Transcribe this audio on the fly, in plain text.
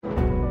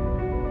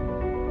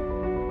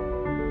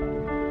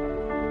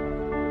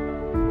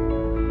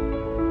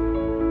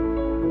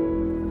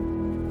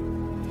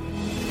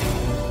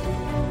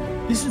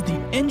This is the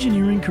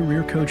Engineering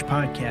Career Coach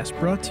podcast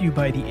brought to you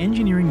by the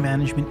Engineering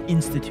Management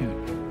Institute,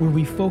 where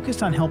we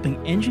focus on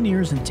helping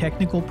engineers and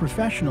technical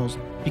professionals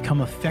become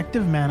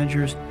effective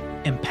managers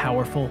and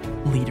powerful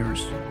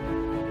leaders.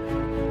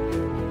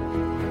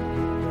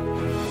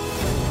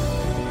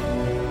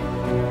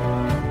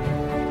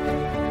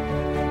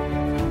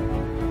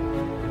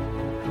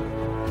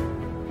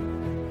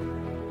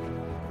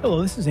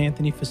 Hello, this is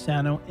Anthony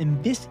Fasano,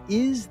 and this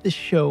is the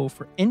show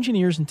for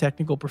engineers and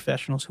technical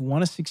professionals who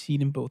want to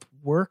succeed in both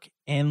work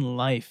and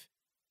life.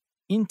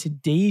 In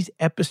today's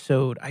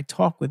episode, I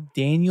talk with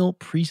Daniel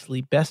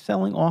Priestley,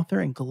 best-selling author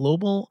and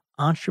global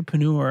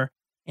entrepreneur,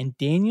 and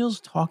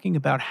Daniel's talking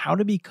about how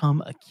to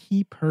become a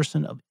key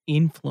person of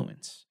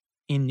influence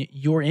in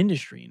your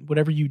industry and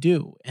whatever you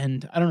do.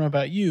 And I don't know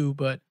about you,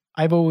 but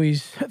I've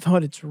always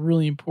thought it's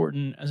really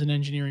important as an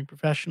engineering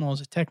professional,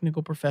 as a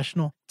technical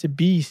professional, to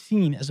be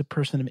seen as a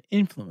person of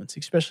influence,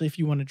 especially if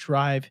you want to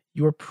drive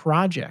your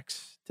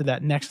projects to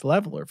that next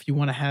level, or if you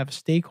want to have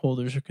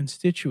stakeholders or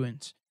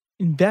constituents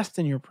invest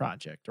in your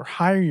project or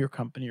hire your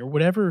company or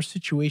whatever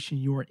situation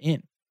you are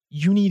in.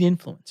 You need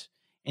influence.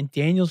 And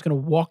Daniel's going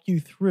to walk you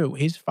through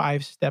his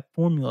 5-step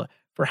formula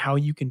for how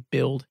you can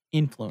build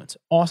influence.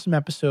 Awesome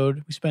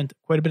episode. We spent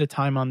quite a bit of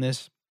time on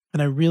this.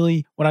 And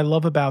what I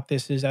love about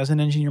this is, as an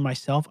engineer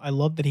myself, I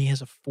love that he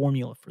has a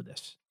formula for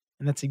this.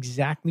 And that's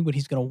exactly what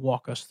he's going to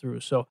walk us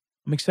through. So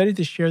I'm excited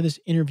to share this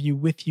interview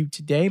with you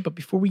today. But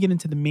before we get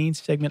into the main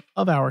segment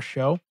of our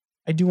show,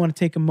 I do want to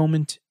take a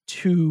moment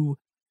to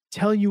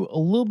tell you a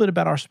little bit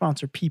about our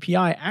sponsor,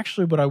 PPI.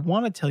 Actually, what I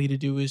want to tell you to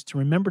do is to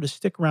remember to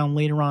stick around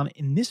later on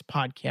in this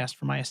podcast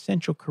for my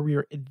essential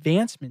career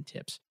advancement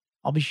tips.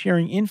 I'll be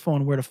sharing info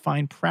on where to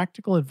find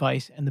practical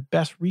advice and the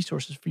best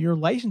resources for your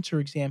licensure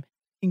exam,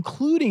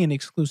 including an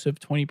exclusive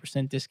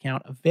 20%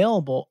 discount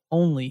available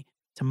only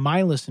to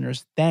my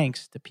listeners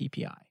thanks to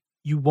PPI.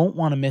 You won't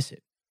want to miss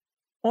it.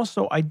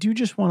 Also, I do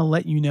just want to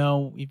let you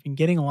know, we've been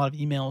getting a lot of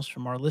emails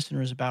from our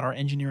listeners about our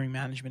Engineering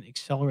Management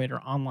Accelerator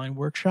online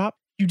workshop.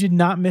 You did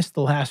not miss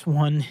the last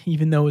one,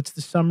 even though it's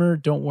the summer.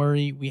 Don't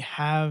worry, we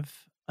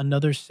have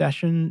another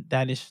session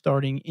that is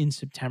starting in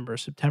September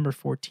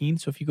 14th.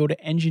 So if you go to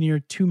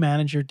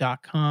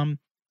engineer2manager.com,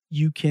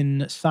 you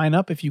can sign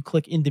up if you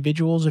click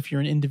individuals. If you're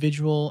an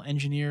individual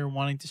engineer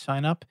wanting to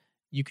sign up,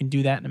 you can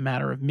do that in a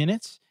matter of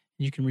minutes.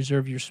 You can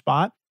reserve your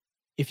spot.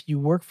 If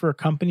you work for a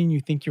company and you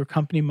think your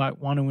company might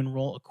want to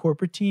enroll a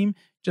corporate team,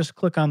 just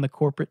click on the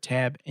corporate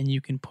tab and you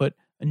can put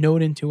a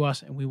note into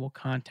us and we will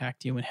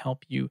contact you and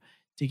help you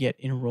to get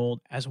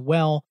enrolled as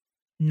well.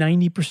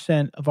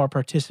 90% of our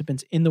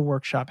participants in the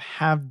workshop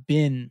have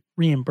been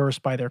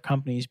reimbursed by their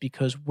companies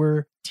because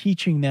we're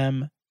teaching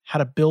them how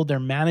to build their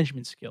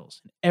management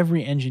skills.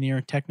 Every engineer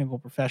and technical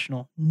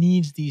professional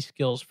needs these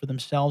skills for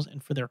themselves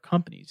and for their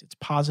companies. It's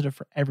positive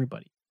for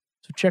everybody.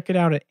 So check it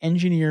out at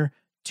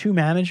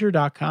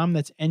engineer2manager.com.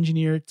 That's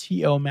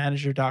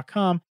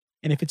engineer2manager.com.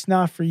 And if it's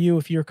not for you,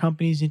 if your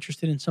company is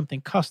interested in something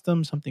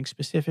custom, something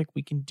specific,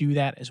 we can do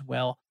that as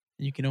well.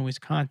 And you can always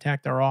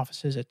contact our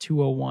offices at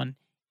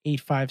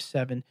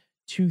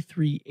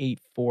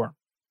 201-857-2384.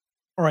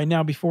 All right,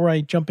 now before I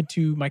jump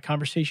into my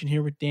conversation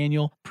here with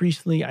Daniel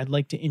Priestley, I'd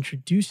like to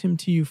introduce him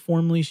to you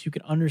formally so you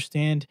can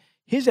understand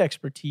his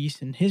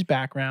expertise and his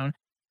background.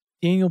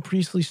 Daniel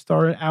Priestley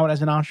started out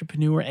as an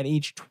entrepreneur at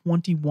age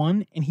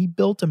 21, and he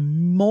built a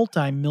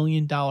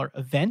multi-million-dollar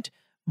event,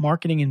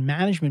 marketing, and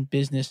management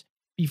business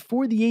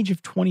before the age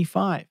of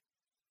 25.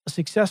 A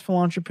successful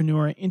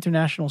entrepreneur,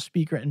 international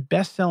speaker, and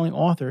best-selling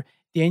author,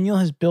 Daniel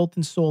has built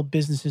and sold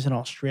businesses in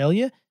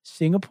Australia,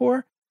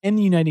 Singapore, and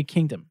the United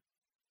Kingdom.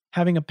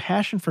 Having a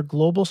passion for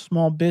global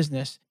small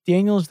business,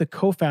 Daniel is the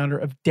co-founder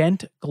of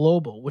Dent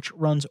Global, which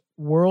runs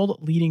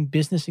world-leading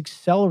business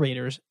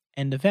accelerators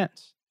and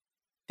events.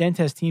 Dent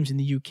has teams in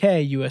the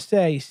UK,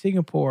 USA,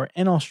 Singapore,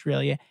 and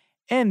Australia,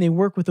 and they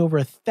work with over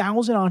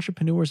 1,000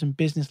 entrepreneurs and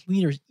business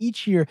leaders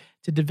each year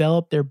to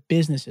develop their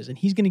businesses. And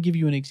he's going to give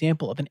you an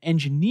example of an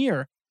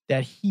engineer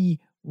that he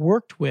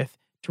worked with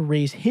to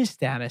raise his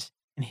status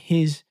and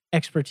his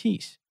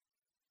expertise.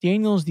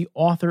 Daniel is the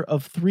author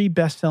of 3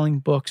 best-selling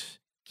books,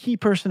 Key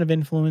Person of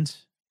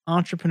Influence,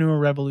 Entrepreneur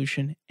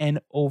Revolution, and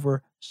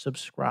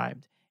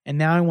Oversubscribed. And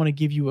now I want to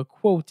give you a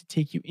quote to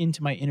take you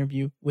into my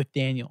interview with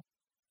Daniel.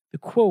 The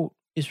quote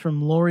is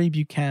from Laurie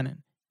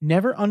Buchanan.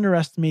 Never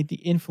underestimate the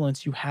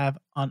influence you have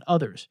on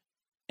others.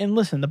 And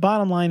listen, the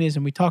bottom line is,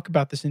 and we talk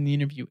about this in the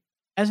interview,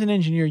 as an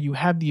engineer, you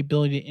have the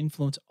ability to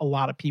influence a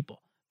lot of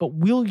people. But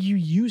will you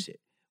use it?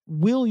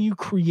 Will you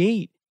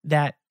create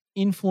that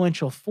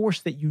influential force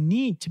that you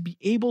need to be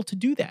able to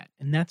do that?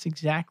 And that's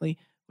exactly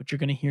what you're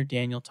going to hear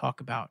Daniel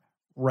talk about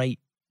right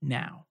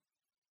now.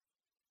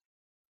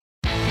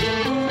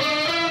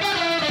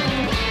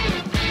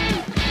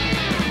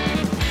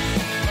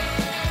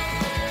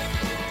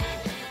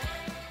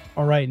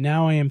 All right,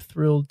 now I am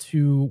thrilled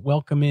to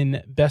welcome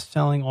in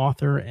best-selling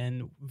author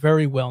and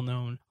very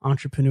well-known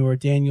entrepreneur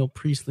Daniel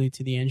Priestley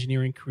to the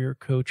Engineering Career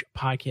Coach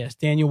podcast.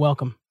 Daniel,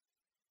 welcome.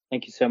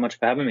 Thank you so much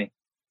for having me.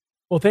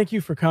 Well, thank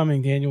you for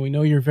coming, Daniel. We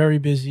know you're very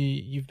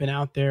busy. You've been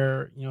out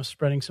there,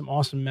 spreading some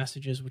awesome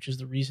messages, which is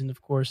the reason,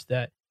 of course,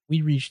 that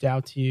we reached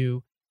out to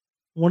you.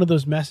 One of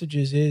those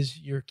messages is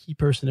you're a key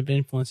person of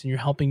influence and you're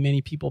helping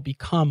many people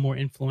become more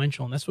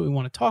influential. And that's what we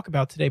want to talk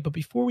about today. But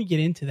before we get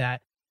into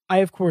that, I,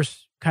 of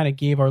course, kind of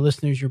gave our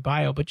listeners your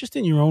bio, but just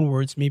in your own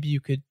words, maybe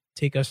you could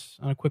take us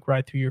on a quick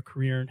ride through your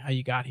career and how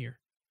you got here.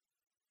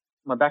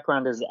 My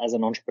background is as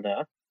an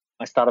entrepreneur.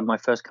 I started my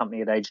first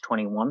company at age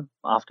 21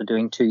 after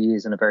doing 2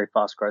 years in a very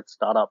fast growth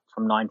startup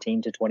from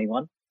 19 to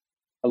 21.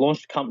 I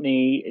launched a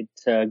company.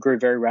 It grew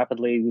very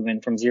rapidly. We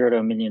went from $0 to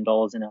 $1 million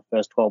in our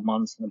first 12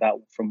 months and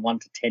about from 1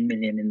 to 10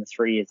 million in the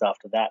 3 years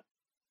after that.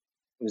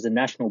 It was a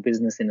national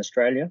business in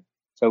Australia.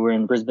 So we're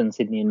in Brisbane,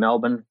 Sydney, and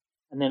Melbourne.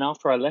 And then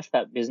after I left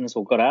that business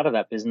or got out of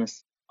that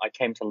business, I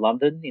came to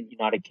London in the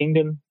United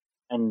Kingdom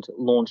and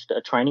launched a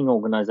training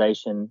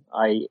organization.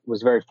 I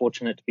was very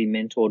fortunate to be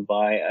mentored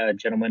by a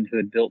gentleman who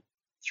had built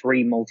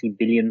 3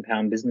 multi-billion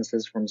pound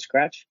businesses from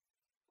scratch.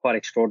 Quite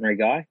extraordinary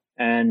guy.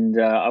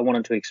 And I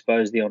wanted to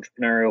expose the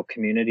entrepreneurial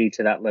community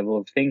to that level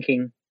of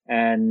thinking.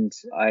 And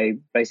I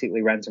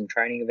basically ran some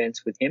training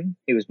events with him.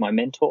 He was my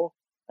mentor.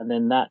 And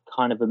then that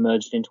kind of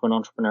emerged into an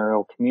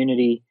entrepreneurial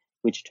community,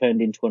 which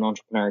turned into an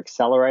entrepreneur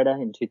accelerator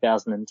in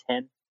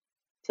 2010.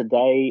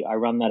 Today, I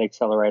run that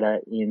accelerator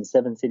in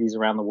 7 cities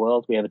around the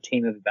world. We have a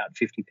team of about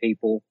 50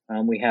 people.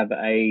 We have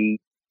a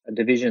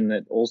division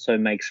that also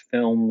makes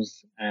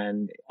films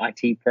and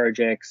IT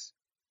projects,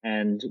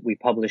 and we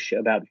publish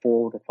about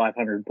 400 to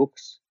 500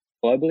 books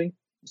globally.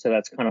 So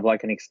that's kind of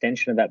like an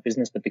extension of that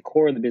business. But the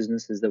core of the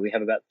business is that we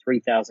have about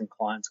 3,000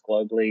 clients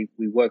globally.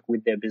 We work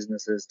with their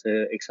businesses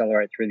to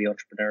accelerate through the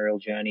entrepreneurial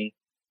journey.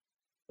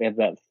 We have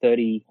about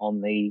 30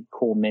 on the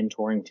core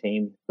mentoring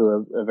team who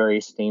are very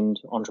esteemed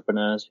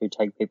entrepreneurs who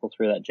take people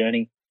through that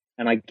journey.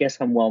 And I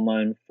guess I'm well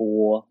known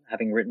for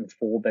having written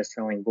 4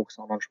 best-selling books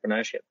on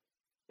entrepreneurship.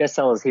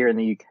 Bestsellers here in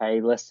the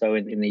UK, less so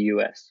in the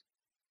US.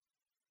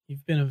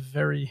 You've been a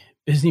very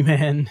busy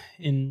man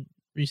in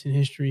recent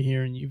history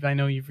here, and I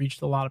know you've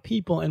reached a lot of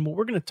people. And what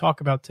we're going to talk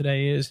about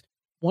today is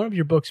one of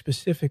your books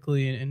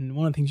specifically, and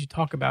one of the things you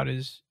talk about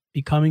is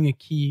becoming a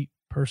key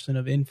person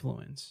of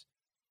influence.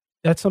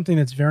 That's something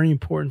that's very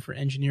important for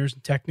engineers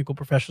and technical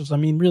professionals. I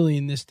mean, really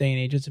in this day and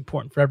age, it's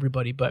important for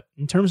everybody. But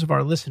in terms of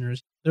our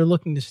listeners, they're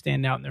looking to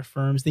stand out in their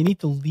firms. They need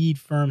to lead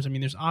firms. I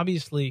mean, there's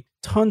obviously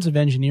tons of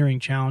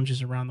engineering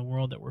challenges around the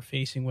world that we're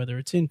facing, whether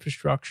it's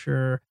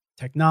infrastructure,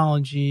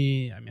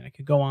 technology. I mean, I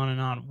could go on and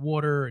on,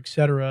 water, et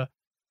cetera.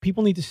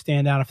 People need to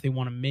stand out if they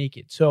want to make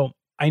it. So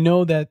I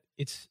know that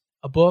it's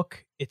a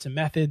book, it's a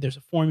method, there's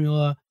a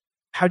formula.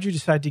 How'd you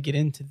decide to get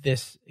into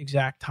this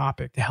exact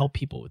topic to help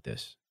people with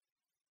this?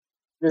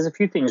 There's a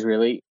few things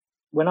really.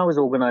 When I was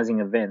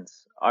organizing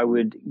events, I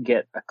would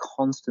get a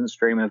constant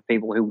stream of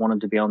people who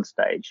wanted to be on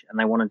stage and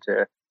they wanted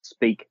to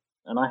speak.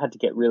 And I had to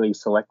get really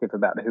selective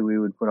about who we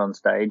would put on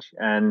stage.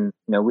 And,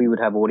 we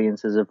would have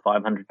audiences of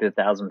 500 to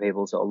 1,000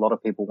 people. So a lot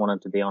of people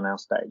wanted to be on our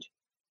stage.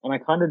 And I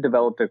kind of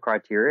developed a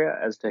criteria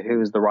as to who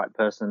was the right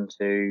person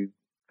to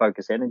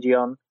focus energy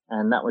on.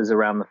 And that was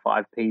around the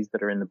 5 Ps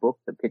that are in the book: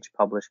 the pitch,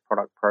 publish,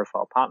 product,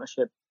 profile,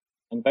 partnership.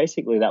 And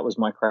basically that was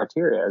my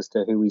criteria as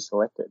to who we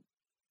selected.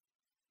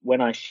 When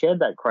I shared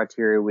that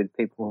criteria with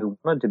people who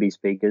wanted to be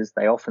speakers,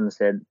 they often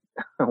said,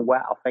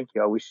 wow, thank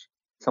you. I wish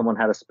someone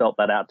had spelt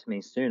that out to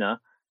me sooner,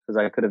 because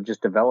I could have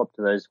just developed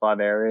those 5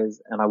 areas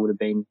and I would have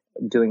been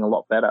doing a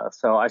lot better.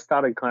 So I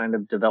started kind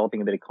of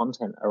developing a bit of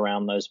content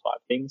around those 5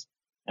 things,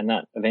 and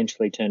that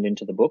eventually turned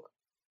into the book.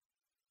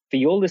 For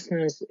your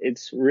listeners,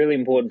 it's really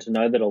important to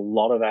know that a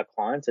lot of our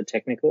clients are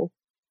technical.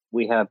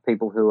 We have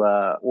people who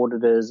are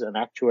auditors and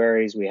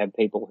actuaries. We have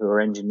people who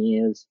are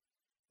engineers.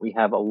 We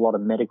have a lot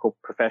of medical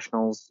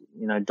professionals,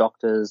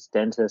 doctors,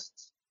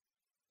 dentists.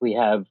 We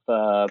have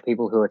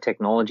people who are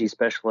technology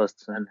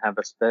specialists and have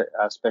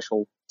a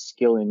special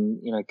skill in,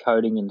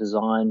 coding and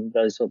design,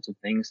 those sorts of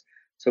things.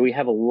 So we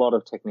have a lot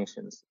of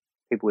technicians,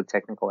 people with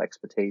technical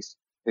expertise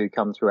who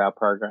come through our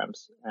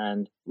programs.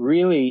 And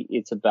really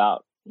it's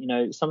about,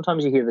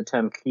 sometimes you hear the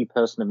term key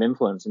person of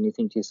influence and you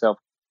think to yourself,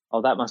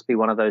 oh, that must be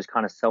one of those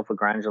kind of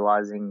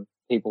self-aggrandizing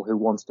people who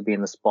wants to be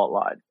in the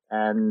spotlight.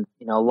 And,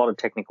 a lot of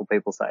technical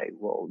people say,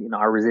 well,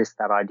 I resist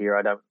that idea.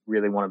 I don't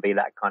really want to be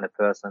that kind of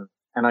person.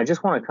 And I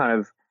just want to kind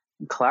of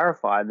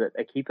clarify that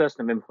a key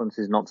person of influence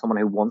is not someone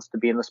who wants to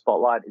be in the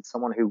spotlight. It's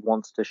someone who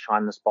wants to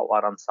shine the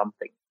spotlight on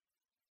something.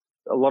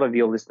 A lot of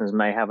your listeners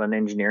may have an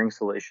engineering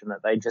solution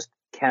that they just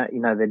can't,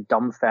 they're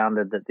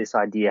dumbfounded that this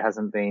idea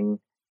hasn't been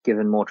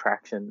given more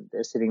traction.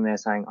 They're sitting there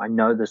saying, I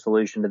know the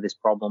solution to this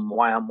problem.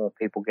 Why aren't more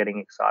people getting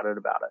excited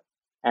about it?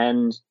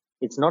 And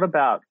it's not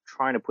about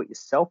trying to put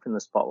yourself in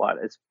the spotlight.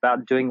 It's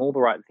about doing all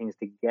the right things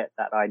to get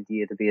that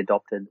idea to be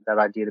adopted, that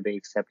idea to be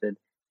accepted,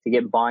 to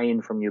get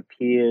buy-in from your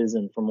peers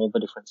and from all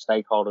the different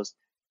stakeholders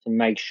to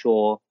make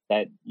sure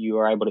that you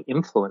are able to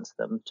influence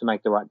them to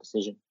make the right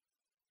decision.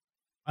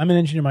 I'm an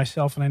engineer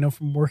myself, and I know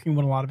from working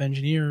with a lot of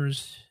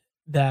engineers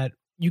that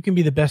you can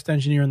be the best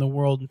engineer in the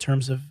world in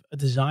terms of a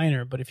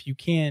designer, but if you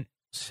can't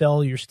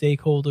sell your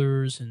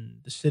stakeholders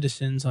and the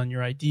citizens on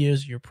your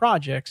ideas, your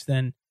projects,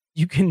 then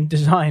you can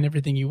design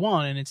everything you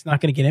want and it's not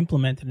going to get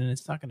implemented and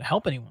it's not going to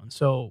help anyone.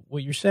 So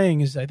what you're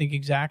saying is, I think,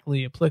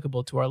 exactly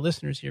applicable to our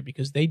listeners here,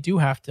 because they do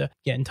have to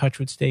get in touch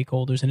with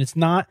stakeholders, and it's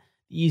not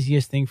the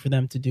easiest thing for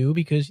them to do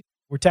because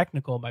we're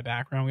technical by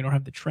background. We don't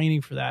have the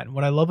training for that. And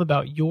what I love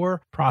about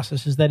your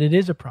process is that it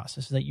is a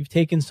process, that you've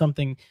taken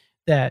something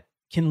that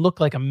can look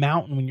like a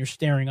mountain when you're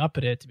staring up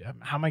at it.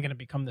 How am I going to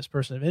become this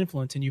person of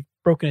influence? And you've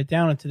broken it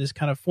down into this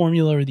kind of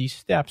formula or these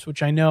steps,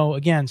 which I know,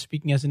 again,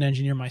 speaking as an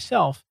engineer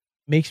myself,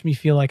 makes me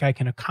feel like I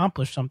can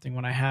accomplish something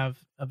when I have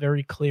a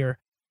very clear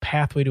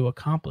pathway to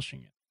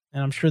accomplishing it.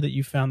 And I'm sure that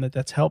you found that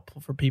that's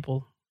helpful for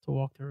people to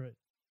walk through it.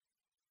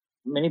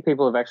 Many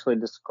people have actually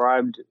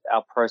described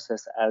our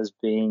process as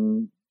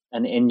being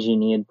an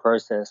engineered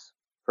process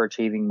for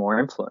achieving more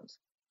influence.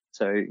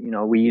 So,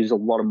 we use a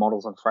lot of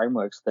models and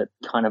frameworks that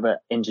kind of are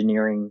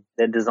engineering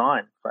their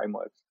design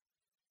frameworks.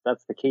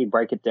 That's the key.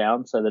 Break it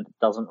down so that it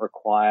doesn't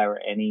require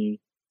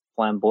any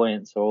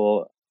flamboyance,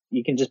 or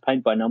you can just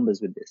paint by numbers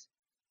with this.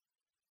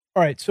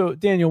 All right. So,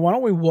 Daniel, why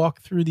don't we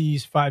walk through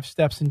these 5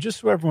 steps? And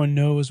just so everyone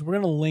knows, we're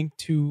going to link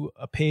to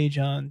a page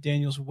on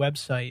Daniel's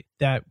website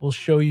that will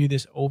show you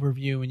this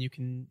overview, and you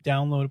can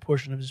download a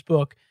portion of his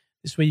book.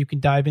 This way you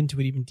can dive into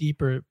it even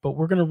deeper. But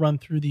we're going to run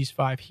through these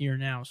 5 here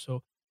now.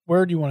 So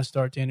where do you want to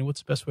start, Daniel?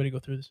 What's the best way to go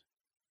through this?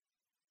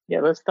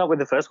 Yeah, let's start with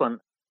the first one.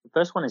 The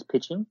first one is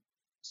pitching.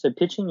 So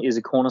pitching is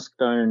a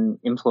cornerstone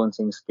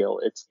influencing skill.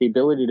 It's the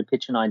ability to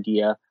pitch an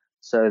idea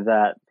so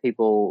that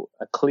people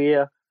are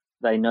clear,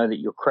 they know that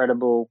you're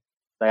credible,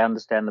 they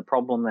understand the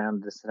problem, they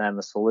understand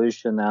the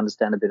solution, they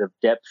understand a bit of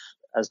depth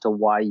as to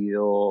why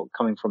you're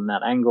coming from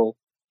that angle,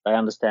 they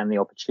understand the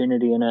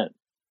opportunity in it.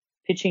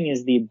 Pitching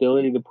is the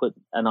ability to put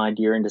an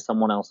idea into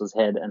someone else's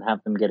head and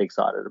have them get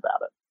excited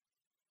about it.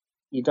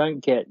 You don't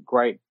get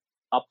great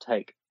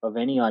uptake of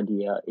any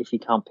idea if you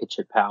can't pitch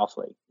it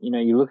powerfully.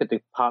 You look at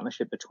the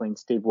partnership between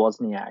Steve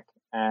Wozniak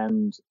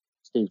and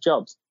Steve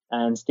Jobs.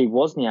 And Steve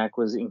Wozniak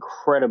was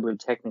incredibly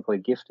technically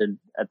gifted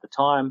at the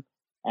time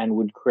and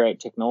would create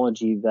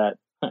technology that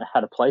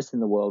had a place in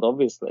the world,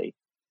 obviously.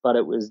 But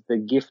it was the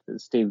gift that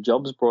Steve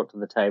Jobs brought to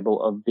the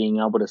table of being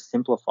able to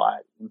simplify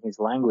it in his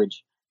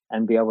language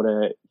and be able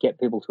to get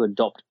people to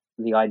adopt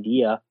the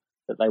idea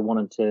that they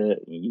wanted to,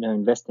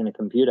 invest in a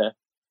computer.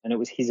 And it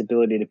was his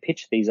ability to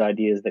pitch these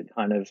ideas that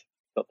kind of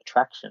got the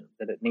traction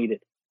that it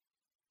needed.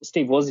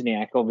 Steve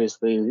Wozniak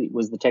obviously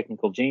was the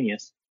technical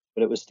genius,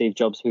 but it was Steve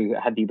Jobs who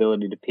had the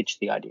ability to pitch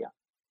the idea.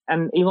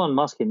 And Elon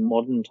Musk in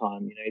modern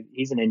time,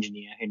 he's an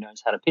engineer who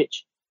knows how to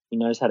pitch. He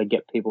knows how to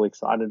get people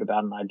excited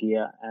about an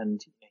idea,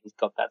 and he's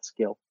got that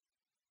skill.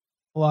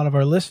 A lot of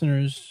our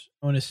listeners,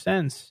 in a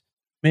sense,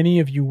 many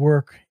of you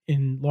work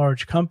in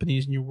large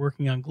companies and you're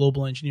working on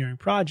global engineering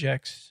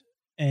projects,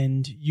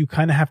 and you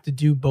kind of have to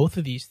do both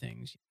of these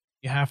things.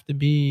 You have to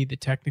be the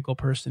technical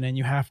person and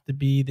you have to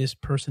be this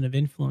person of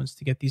influence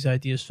to get these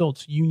ideas sold.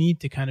 So you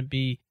need to kind of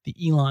be the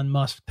Elon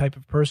Musk type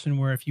of person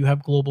where if you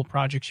have global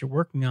projects you're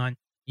working on,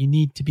 you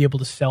need to be able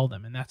to sell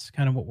them. And that's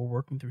kind of what we're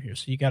working through here.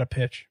 So you got to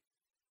pitch.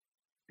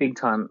 Big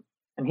time.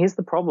 And here's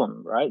the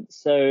problem, right?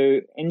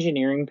 So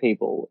engineering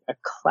people, a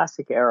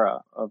classic error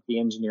of the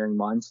engineering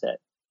mindset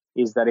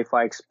is that if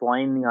I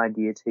explain the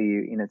idea to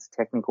you in its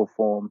technical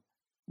form,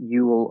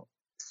 you will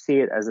see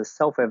it as a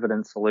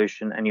self-evident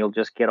solution and you'll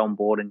just get on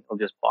board and you'll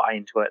just buy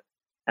into it.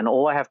 And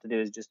all I have to do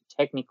is just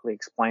technically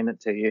explain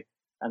it to you,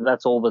 and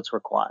that's all that's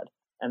required.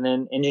 And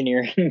then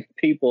engineering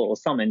people, or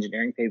some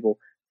engineering people,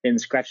 then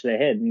scratch their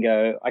head and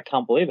go, I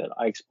can't believe it.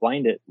 I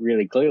explained it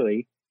really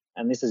clearly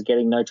and this is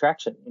getting no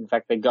traction. In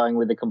fact, they're going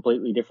with a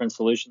completely different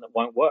solution that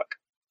won't work.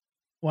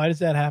 Why does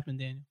that happen,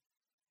 Daniel?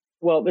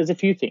 Well, there's a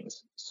few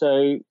things.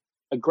 So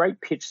a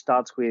great pitch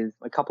starts with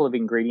a couple of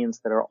ingredients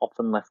that are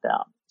often left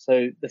out.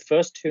 So the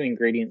first 2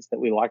 ingredients that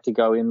we like to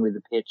go in with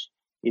the pitch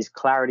is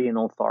clarity and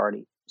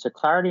authority. So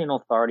clarity and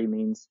authority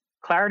means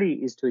clarity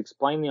is to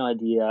explain the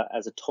idea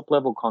as a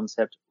top-level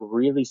concept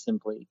really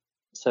simply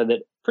so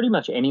that pretty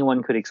much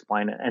anyone could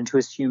explain it, and to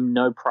assume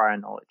no prior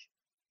knowledge.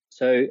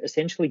 So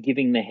essentially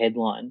giving the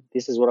headline,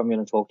 this is what I'm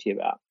going to talk to you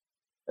about.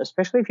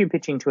 Especially if you're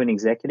pitching to an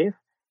executive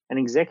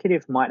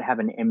might have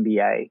an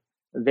MBA.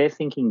 They're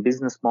thinking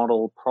business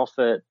model,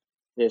 profit.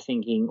 They're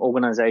thinking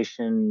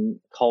organization,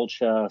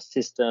 culture,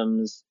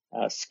 systems,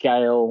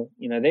 scale.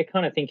 They're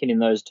kind of thinking in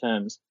those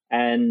terms.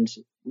 And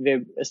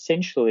they're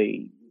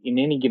essentially, in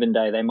any given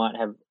day, they might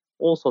have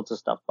all sorts of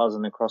stuff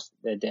buzzing across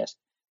their desk.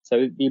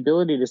 So the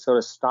ability to sort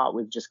of start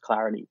with just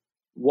clarity.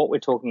 What we're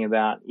talking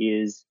about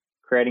is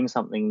creating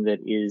something that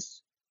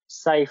is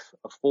safe,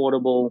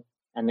 affordable,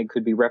 and that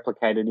could be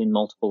replicated in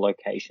multiple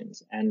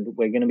locations. And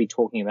we're going to be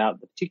talking about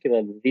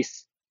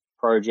this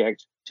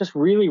project, just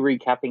really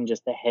recapping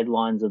just the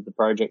headlines of the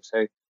project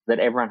so that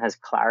everyone has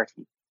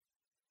clarity.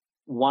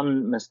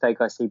 One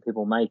mistake I see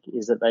people make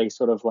is that they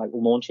sort of like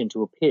launch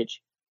into a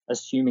pitch,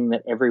 assuming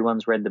that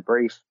everyone's read the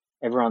brief,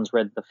 everyone's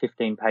read the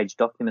 15-page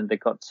document that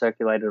got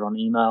circulated on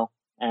email,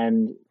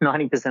 and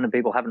 90% of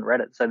people haven't read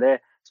it. So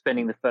they're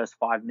spending the first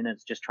 5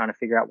 minutes just trying to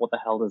figure out what the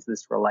hell does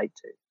this relate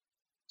to.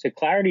 So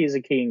clarity is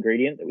a key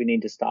ingredient that we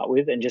need to start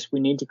with, and just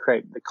we need to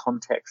create the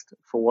context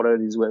for what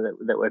it is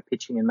that we're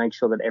pitching and make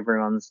sure that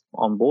everyone's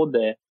on board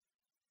there.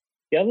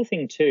 The other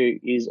thing too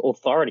is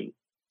authority.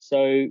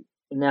 So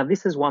now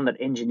this is one that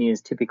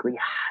engineers typically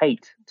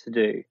hate to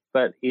do,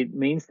 but it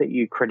means that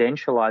you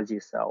credentialize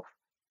yourself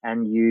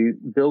and you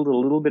build a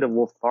little bit of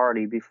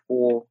authority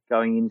before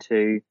going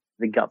into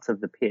the guts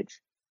of the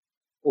pitch.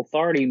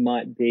 Authority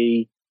might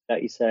be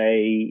that you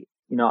say,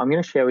 I'm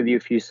going to share with you a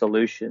few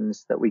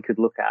solutions that we could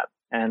look at.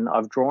 And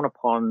I've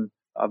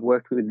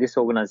worked with this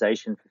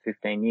organization for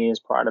 15 years.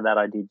 Prior to that,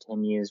 I did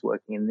 10 years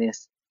working in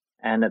this.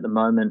 And at the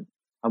moment,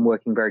 I'm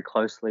working very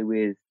closely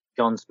with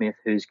John Smith,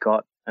 who's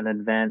got an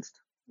advanced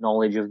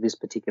knowledge of this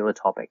particular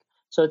topic.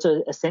 So it's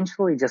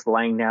essentially just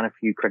laying down a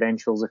few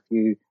credentials,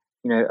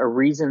 a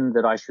reason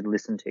that I should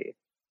listen to you.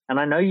 And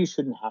I know you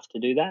shouldn't have to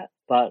do that,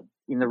 but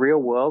in the real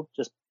world,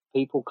 just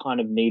people kind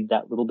of need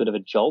that little bit of a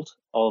jolt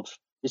of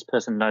this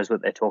person knows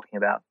what they're talking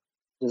about.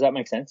 Does that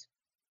make sense?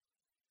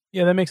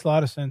 Yeah, that makes a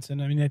lot of sense.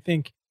 And I mean, I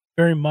think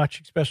very much,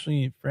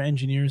 especially for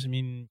engineers, I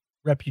mean,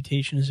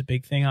 reputation is a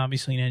big thing,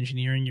 obviously, in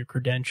engineering, your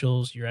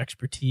credentials, your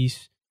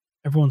expertise.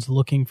 Everyone's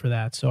looking for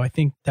that. So I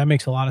think that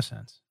makes a lot of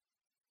sense.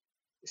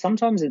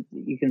 Sometimes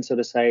you can sort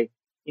of say,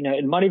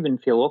 it might even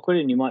feel awkward,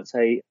 and you might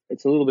say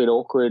it's a little bit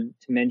awkward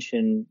to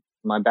mention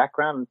my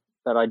background,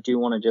 but I do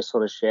want to just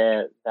sort of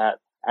share that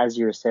as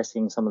you're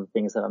assessing some of the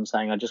things that I'm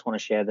saying, I just want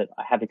to share that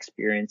I have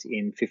experience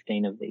in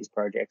 15 of these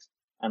projects,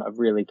 and I've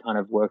really kind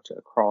of worked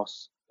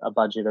across a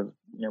budget of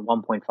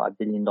 $1.5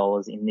 billion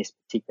in this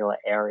particular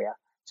area.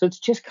 So it's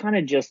just kind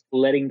of just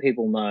letting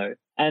people know.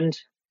 And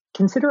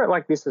consider it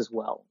like this as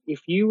well.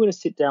 If you were to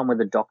sit down with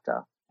a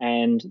doctor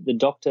and the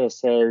doctor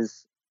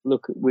says,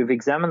 look, we've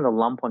examined the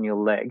lump on your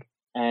leg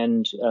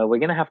and we're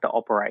going to have to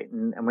operate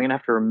and we're going to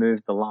have to remove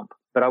the lump.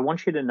 But I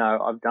want you to know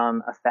I've done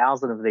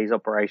 1,000 of these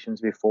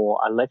operations before.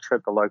 I lecture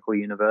at the local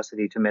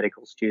university to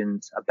medical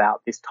students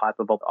about this type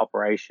of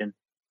operation.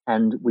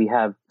 And we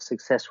have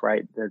success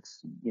rate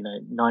that's,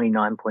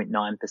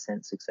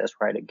 99.9% success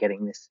rate at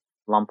getting this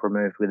lump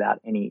removed without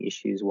any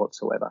issues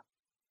whatsoever.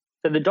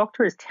 So the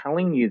doctor is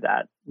telling you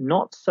that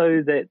not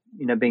so that,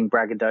 being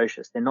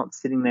braggadocious. They're not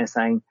sitting there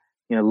saying,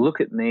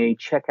 look at me,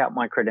 check out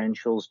my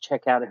credentials,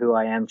 check out who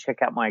I am,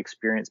 check out my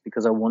experience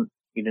because I want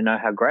you to know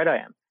how great I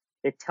am.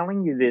 They're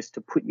telling you this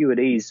to put you at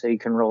ease so you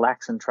can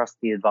relax and trust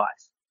the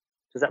advice.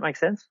 Does that make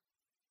sense?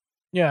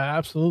 Yeah,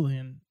 absolutely.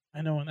 And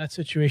I know in that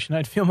situation,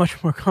 I'd feel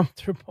much more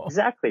comfortable.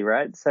 Exactly,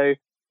 right? So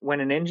when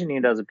an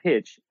engineer does a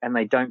pitch and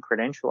they don't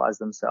credentialize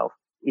themselves,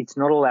 it's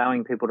not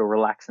allowing people to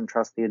relax and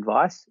trust the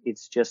advice.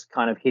 It's just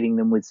kind of hitting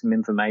them with some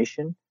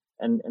information.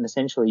 And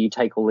essentially you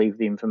take or leave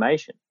the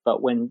information.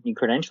 But when you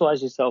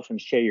credentialize yourself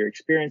and share your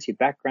experience, your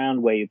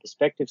background, where your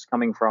perspective's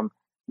coming from,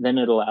 then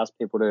it allows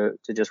people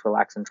to just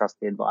relax and trust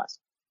the advice.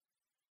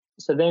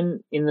 So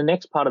then in the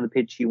next part of the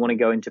pitch, you want to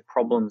go into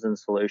problems and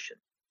solutions.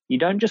 You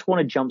don't just want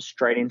to jump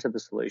straight into the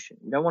solution.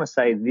 You don't want to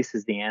say this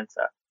is the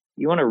answer.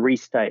 You want to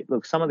restate,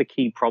 look, some of the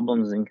key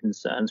problems and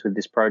concerns with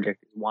this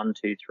project is 1,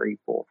 2, 3,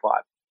 4, 5.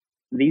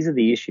 These are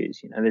the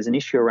issues. There's an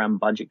issue around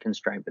budget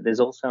constraint, but there's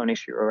also an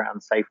issue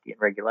around safety and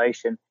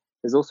regulation.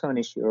 There's also an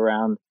issue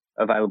around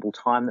available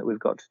time that we've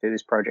got to do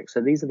this project. So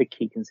these are the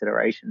key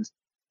considerations.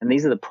 And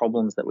these are the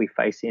problems that we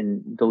face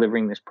in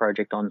delivering this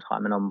project on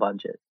time and on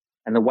budget.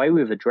 And the way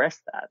we've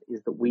addressed that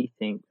is that we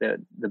think that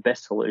the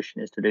best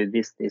solution is to do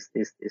this, this,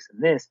 this, this,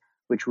 and this,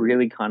 which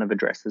really kind of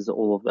addresses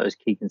all of those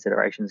key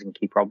considerations and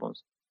key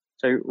problems.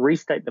 So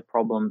restate the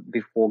problem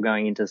before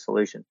going into the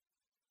solution.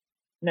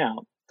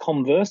 Now,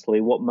 conversely,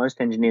 what most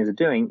engineers are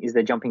doing is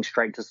they're jumping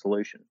straight to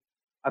solution.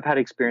 I've had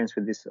experience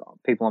with this,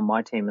 people on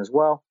my team as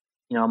well.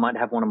 I might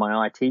have one of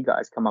my IT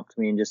guys come up to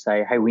me and just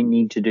say, hey, we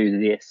need to do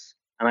this.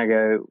 And I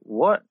go,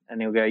 what? And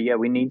he'll go, yeah,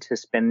 we need to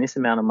spend this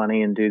amount of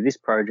money and do this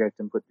project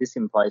and put this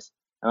in place.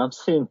 And I'm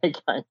sitting there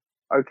going,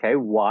 okay,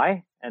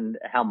 why and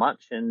how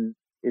much? And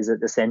is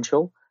it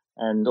essential?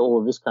 And all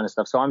of this kind of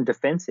stuff. So I'm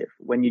defensive.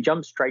 When you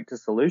jump straight to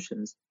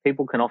solutions,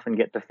 people can often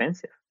get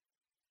defensive.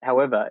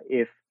 However,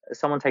 if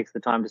someone takes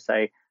the time to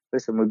say,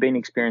 listen, we've been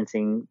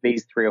experiencing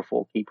these 3 or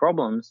 4 key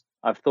problems.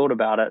 I've thought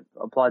about it,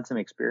 applied some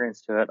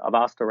experience to it. I've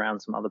asked around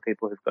some other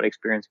people who've got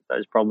experience with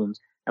those problems,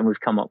 and we've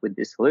come up with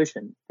this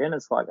solution. Then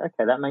it's like,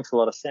 okay, that makes a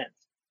lot of sense.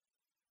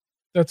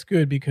 That's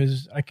good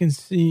because I can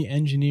see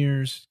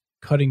engineers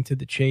cutting to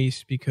the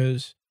chase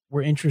because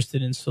we're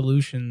interested in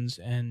solutions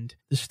and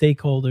the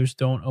stakeholders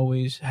don't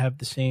always have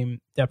the same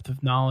depth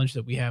of knowledge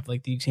that we have.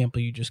 Like the example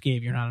you just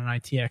gave, you're not an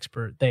IT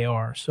expert, they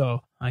are.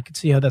 So I could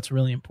see how that's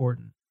really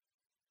important.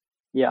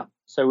 Yeah.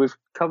 So we've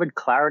covered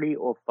clarity,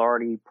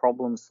 authority,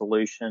 problem,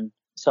 solution.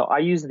 So I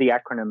use the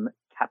acronym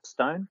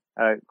CAPSTONE,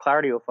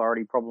 clarity,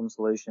 authority, problem,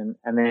 solution.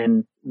 And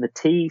then the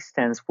T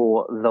stands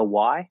for the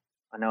why.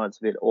 I know it's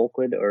a bit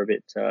awkward or a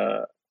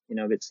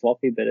bit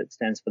sloppy, but it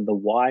stands for the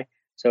why.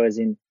 So as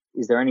in,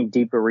 is there any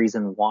deeper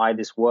reason why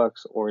this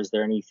works, or is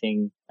there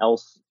anything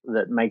else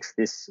that makes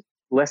this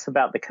less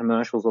about the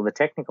commercials or the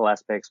technical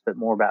aspects, but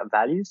more about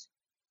values?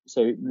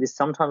 So this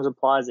sometimes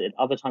applies,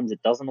 other times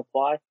it doesn't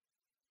apply.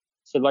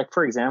 So like,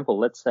 for example,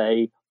 let's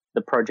say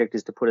the project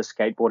is to put a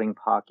skateboarding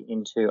park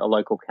into a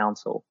local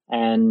council.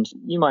 And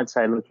you might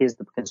say, look, here's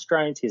the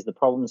constraints, here's the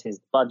problems, here's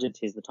the budget,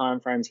 here's the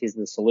timeframes, here's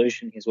the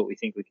solution, here's what we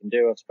think we can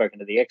do. I've spoken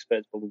to the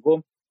experts, blah, blah,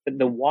 blah. But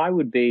the why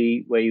would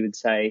be where you would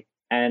say,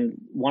 and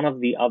one of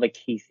the other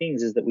key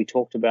things is that we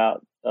talked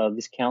about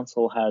this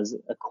council has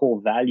a core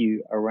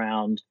value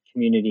around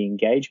community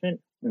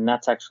engagement. And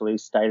that's actually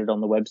stated on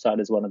the website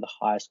as one of the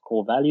highest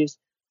core values.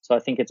 So I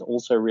think it's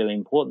also really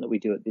important that we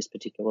do it this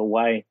particular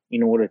way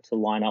in order to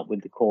line up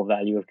with the core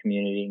value of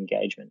community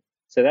engagement.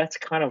 So that's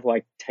kind of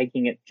like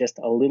taking it just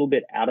a little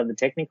bit out of the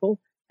technical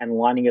and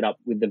lining it up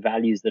with the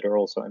values that are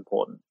also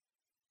important.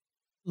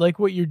 Like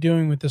what you're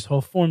doing with this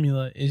whole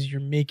formula is you're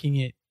making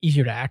it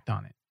easier to act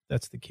on it.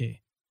 That's the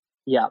key.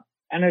 Yeah.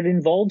 And it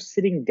involves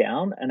sitting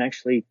down and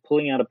actually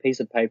pulling out a piece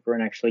of paper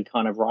and actually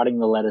kind of writing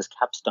the letters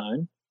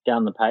capstone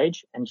down the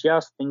page and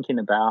just thinking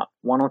about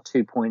 1 or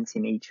 2 points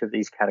in each of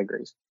these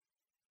categories.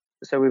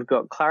 So we've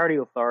got clarity,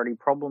 authority,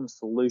 problem,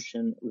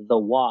 solution, the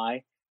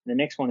why. The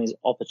next one is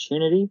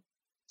opportunity.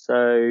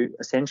 So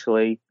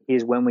essentially,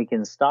 here's when we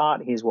can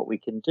start. Here's what we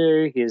can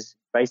do. Here's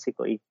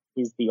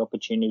the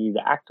opportunity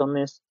to act on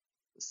this.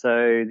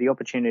 So the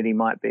opportunity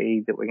might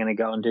be that we're going to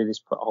go and do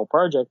this whole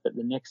project, but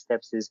the next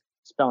steps is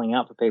spelling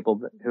out for people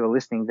who are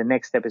listening. The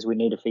next step is we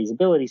need a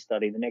feasibility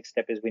study. The next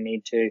step is we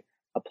need to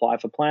apply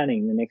for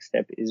planning. The next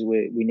step is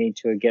we need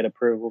to get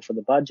approval for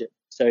the budget.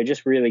 So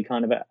just really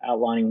kind of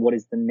outlining what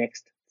is the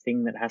next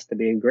thing that has to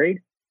be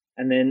agreed.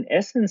 And then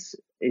essence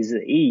is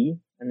the E,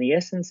 and the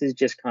essence is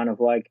just kind of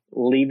like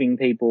leaving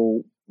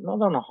people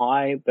not on a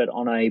high, but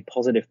on a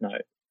positive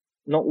note,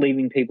 not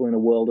leaving people in a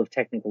world of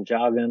technical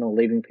jargon or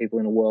leaving people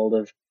in a world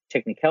of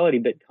technicality,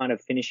 but kind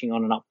of finishing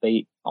on an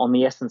upbeat on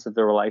the essence of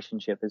the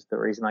relationship is the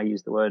reason I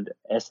use the word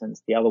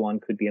essence. The other one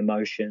could be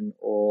emotion,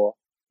 or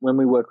when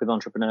we work with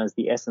entrepreneurs,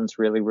 the essence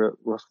really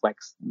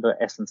reflects the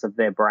essence of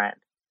their brand.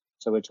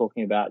 So we're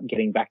talking about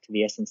getting back to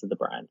the essence of the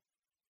brand.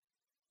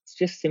 It's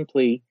just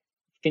simply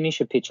finish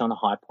a pitch on a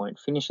high point.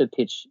 Finish a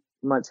pitch.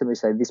 You might simply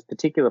say this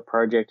particular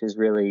project is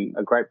really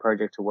a great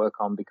project to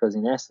work on because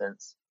in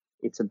essence,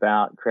 it's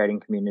about creating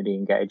community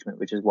engagement,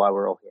 which is why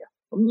we're all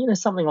here.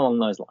 Something along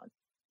those lines.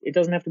 It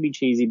doesn't have to be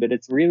cheesy, but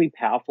it's really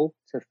powerful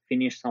to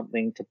finish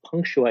something, to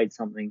punctuate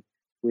something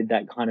with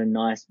that kind of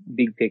nice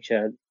big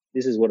picture.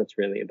 This is what it's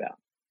really about.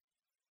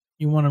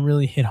 You want to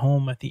really hit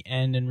home at the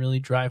end and really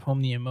drive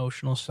home the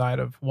emotional side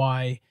of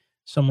why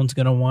someone's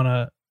going to want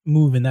to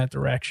move in that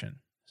direction,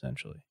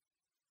 essentially.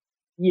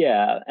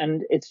 Yeah,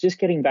 and it's just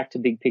getting back to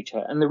big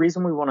picture. And the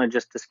reason we want to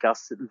just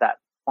discuss that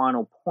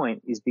final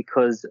point is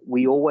because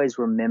we always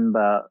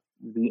remember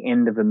the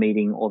end of a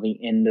meeting or the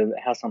end of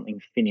how something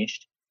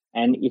finished.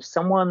 And if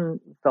someone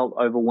felt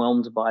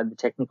overwhelmed by the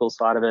technical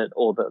side of it,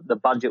 or the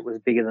budget was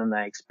bigger than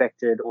they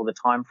expected, or the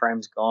time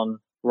frame's gone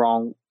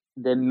wrong,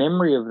 their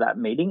memory of that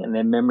meeting and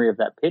their memory of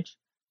that pitch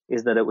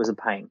is that it was a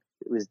pain.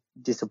 It was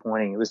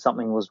disappointing. It was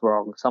something was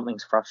wrong.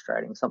 Something's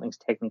frustrating. Something's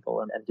technical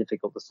and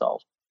difficult to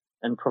solve.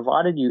 And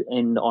provided you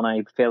end on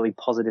a fairly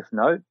positive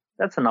note,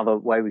 that's another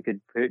way we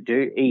could do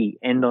E,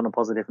 end on a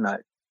positive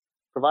note.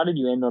 Provided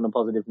you end on a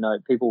positive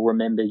note, people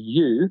remember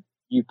you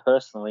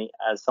personally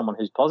as someone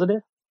who's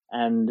positive,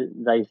 and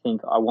they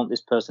think, I want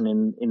this person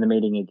in the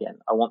meeting again.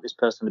 I want this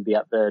person to be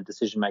at the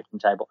decision-making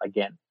table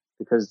again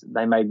because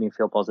they made me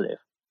feel positive.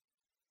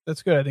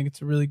 That's good. I think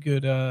it's a really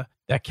good,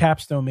 that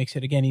capstone makes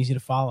it, again, easy to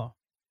follow.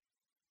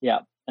 Yeah.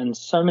 And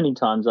so many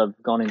times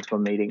I've gone into a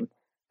meeting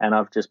and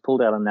I've just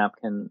pulled out a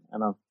napkin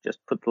and I've just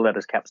put the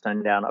letters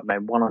capstone down. I've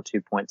made 1 or 2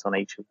 points on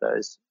each of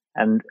those.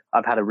 And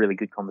I've had a really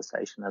good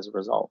conversation as a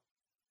result.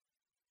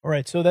 All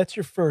right. So that's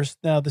your first.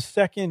 Now, the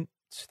second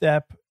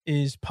step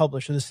is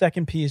publish. So the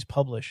second P is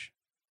publish.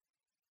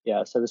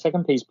 Yeah. So the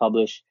second P is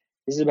publish.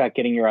 This is about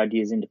getting your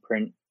ideas into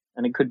print.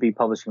 And it could be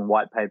publishing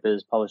white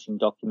papers, publishing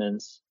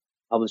documents,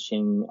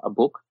 publishing a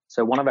book.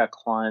 So one of our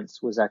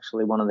clients was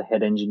actually one of the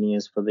head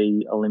engineers for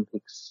the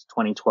Olympics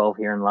 2012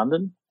 here in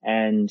London.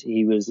 And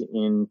he was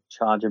in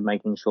charge of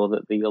making sure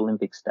that the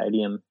Olympic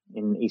Stadium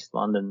in East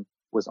London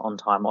was on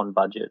time, on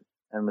budget,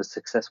 and was a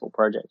successful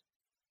project.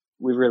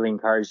 We really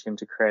encouraged him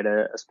to create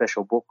a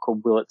special book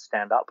called Will It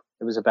Stand Up?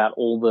 It was about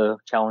all the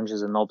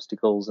challenges and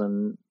obstacles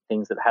and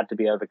things that had to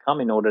be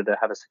overcome in order to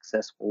have a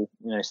successful,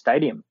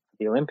 stadium for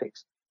the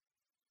Olympics.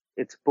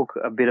 It's a book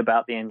a bit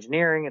about the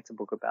engineering. It's a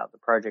book about the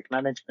project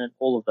management.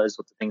 All of those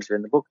sorts of things are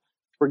in the book,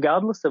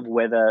 regardless of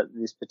whether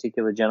this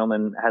particular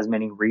gentleman has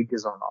many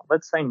readers or not.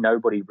 Let's say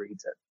nobody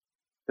reads it.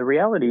 The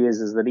reality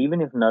is that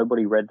even if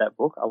nobody read that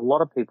book, a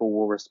lot of people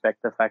will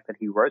respect the fact that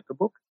he wrote the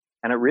book,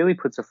 and it really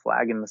puts a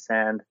flag in the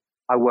sand.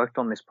 I worked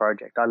on this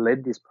project. I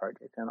led this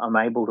project, and I'm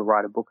able to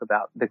write a book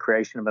about the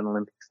creation of an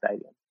Olympic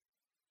stadium.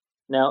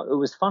 Now, it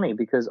was funny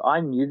because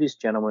I knew this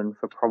gentleman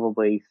for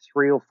probably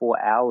 3 or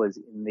 4 hours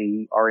in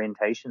the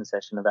orientation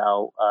session of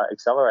our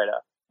accelerator.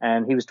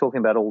 And he was talking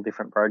about all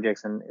different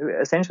projects. And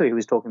essentially, he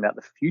was talking about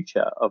the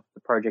future of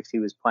the projects he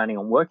was planning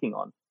on working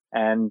on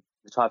and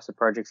the types of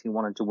projects he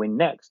wanted to win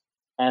next.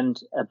 And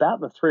about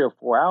the 3 or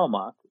 4 hour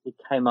mark, it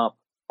came up,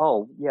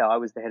 oh, yeah, I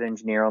was the head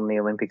engineer on the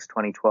Olympics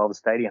 2012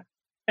 stadium.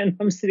 And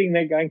I'm sitting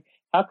there going,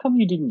 how come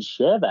you didn't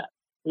share that?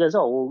 He goes,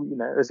 oh,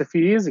 well, it was a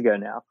few years ago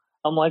now.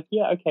 I'm like,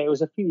 yeah, okay, it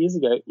was a few years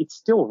ago. It's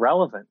still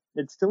relevant.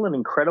 It's still an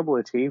incredible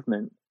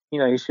achievement.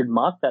 You should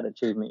mark that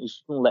achievement. You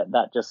shouldn't let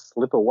that just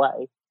slip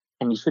away.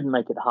 And you shouldn't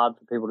make it hard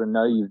for people to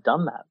know you've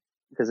done that,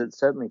 because it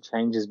certainly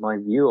changes my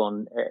view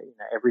on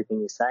everything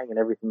you're saying and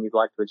everything you'd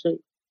like to achieve.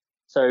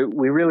 So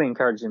we really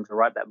encourage him to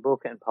write that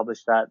book and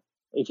publish that.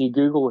 If you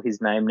Google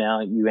his name now,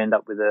 you end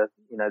up with that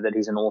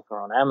he's an author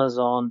on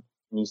Amazon,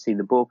 and you see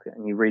the book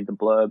and you read the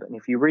blurb. And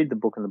if you read the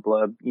book and the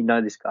blurb,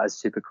 this guy's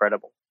super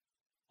credible.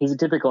 He's a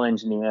typical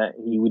engineer.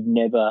 He would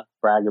never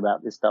brag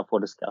about this stuff or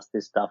discuss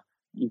this stuff.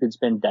 You could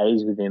spend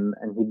days with him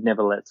and he'd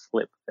never let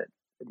slip that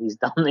he's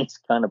done this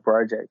kind of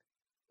project.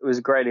 It was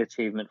a great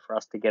achievement for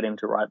us to get him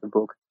to write the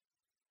book.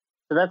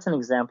 So that's an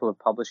example of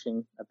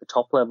publishing at the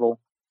top level.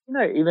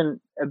 Even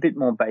a bit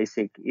more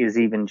basic is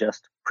even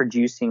just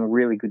producing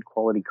really good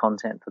quality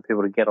content for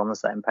people to get on the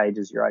same page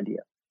as your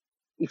idea.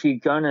 If you're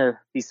going to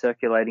be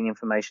circulating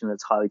information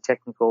that's highly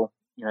technical,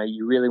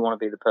 you really want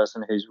to be the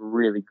person who's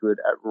really good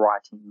at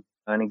writing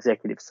an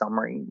executive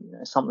summary,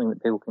 something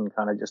that people can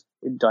kind of just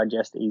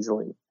digest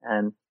easily.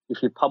 And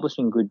if you're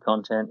publishing good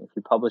content, if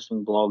you're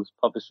publishing blogs,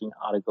 publishing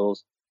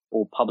articles,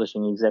 or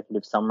publishing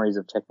executive summaries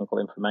of technical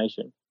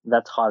information,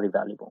 that's highly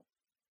valuable.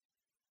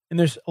 And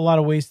there's a lot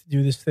of ways to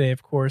do this today,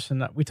 of course,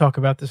 and we talk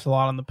about this a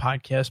lot on the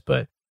podcast,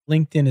 but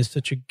LinkedIn is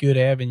such a good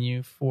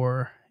avenue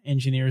for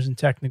engineers and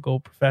technical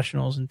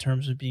professionals in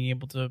terms of being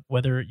able to,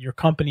 whether your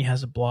company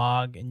has a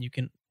blog and you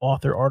can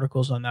author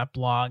articles on that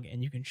blog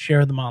and you can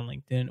share them on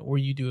LinkedIn, or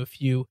you do a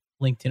few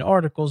LinkedIn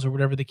articles or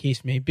whatever the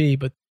case may be,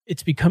 but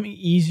it's becoming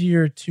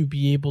easier to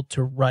be able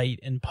to write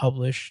and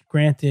publish.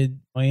 Granted,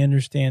 I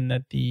understand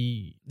that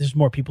there's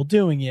more people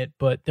doing it,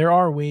 but there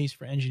are ways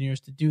for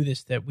engineers to do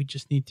this that we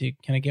just need to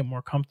kind of get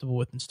more comfortable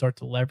with and start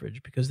to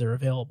leverage because they're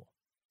available.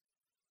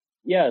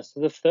 Yeah,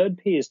 so the third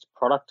P is to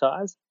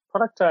productize.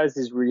 Productize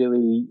is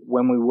really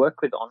when we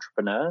work with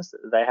entrepreneurs,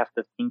 they have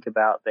to think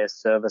about their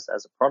service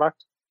as a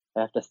product.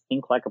 They have to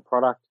think like a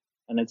product,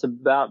 and it's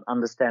about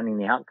understanding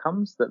the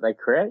outcomes that they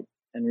create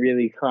and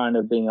really kind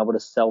of being able to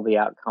sell the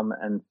outcome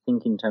and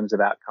think in terms of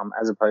outcome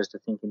as opposed to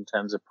think in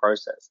terms of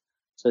process.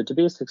 So to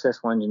be a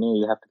successful engineer,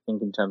 you have to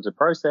think in terms of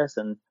process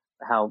and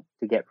how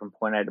to get from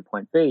point A to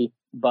point B.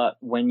 But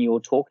when you're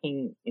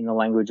talking in the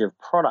language of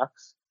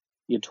products,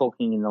 you're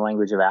talking in the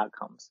language of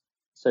outcomes.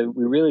 So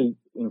we really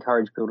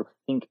encourage people to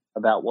think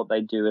about what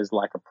they do as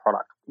like a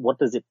product. What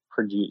does it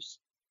produce?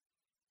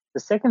 The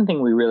second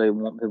thing we really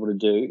want people to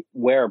do,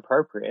 where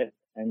appropriate,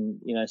 and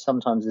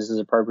sometimes this is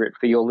appropriate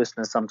for your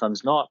listeners,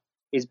 sometimes not,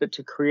 is but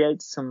to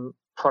create some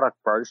product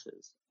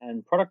brochures.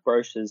 And product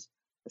brochures,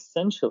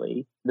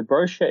 essentially, the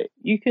brochure,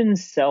 you can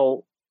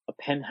sell a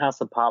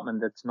penthouse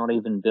apartment that's not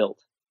even built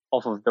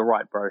off of the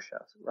right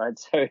brochure, right?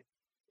 So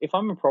if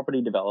I'm a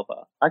property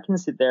developer, I can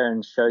sit there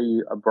and show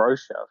you a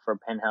brochure for a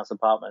penthouse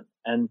apartment,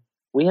 and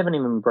we haven't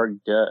even broke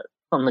dirt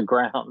on the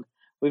ground.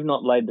 We've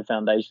not laid the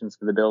foundations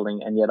for the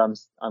building, and yet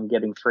I'm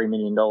getting $3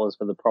 million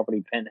for the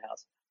property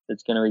penthouse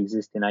that's going to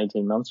exist in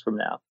 18 months from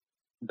now.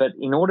 But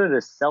in order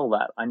to sell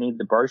that, I need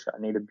the brochure.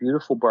 I need a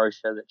beautiful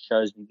brochure that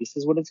shows me this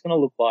is what it's going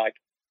to look like.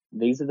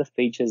 These are the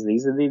features.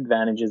 These are the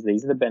advantages.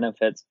 These are the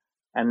benefits.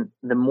 And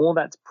the more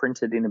that's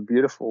printed in a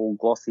beautiful,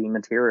 glossy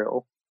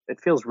material,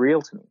 it feels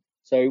real to me.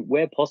 So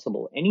where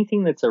possible,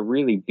 anything that's a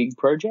really big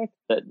project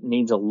that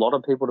needs a lot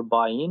of people to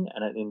buy in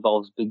and it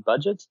involves big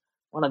budgets,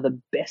 one of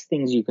the best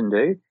things you can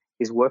do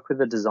is work with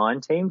the design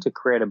team to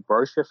create a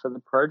brochure for the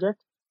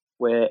project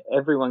where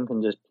everyone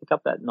can just pick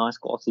up that nice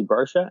glossy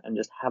brochure and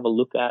just have a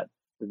look at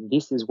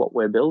this is what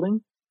we're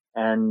building.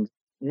 And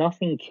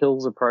nothing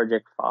kills a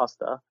project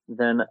faster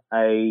than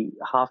a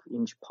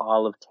half-inch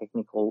pile of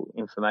technical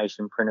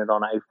information printed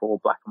on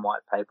A4 black and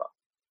white paper.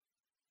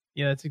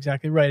 Yeah, that's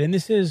exactly right. And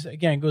this is,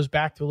 again, goes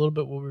back to a little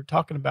bit what we were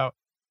talking about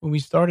when we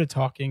started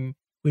talking,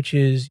 which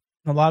is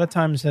a lot of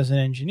times as an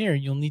engineer,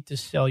 you'll need to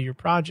sell your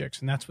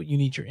projects, and that's what you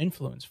need your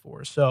influence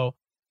for. So,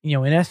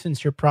 in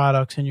essence, your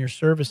products and your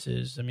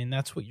services,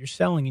 that's what you're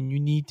selling, and you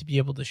need to be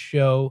able to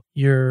show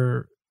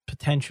your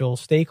potential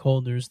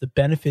stakeholders the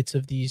benefits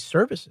of these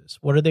services.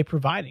 What are they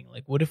providing?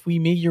 Like, what if we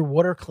made your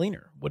water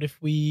cleaner? What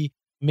if we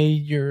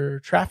made your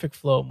traffic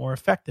flow more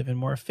effective and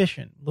more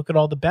efficient? Look at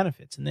all the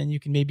benefits, and then you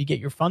can maybe get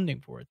your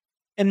funding for it.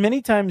 And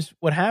many times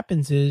what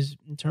happens is,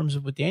 in terms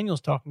of what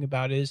Daniel's talking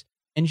about, is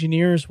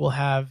engineers will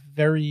have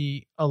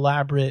very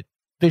elaborate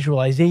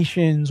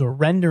visualizations or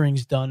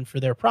renderings done for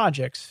their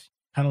projects,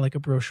 kind of like a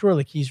brochure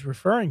like he's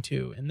referring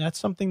to. And that's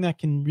something that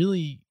can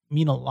really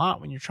mean a lot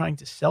when you're trying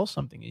to sell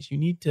something, is you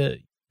need to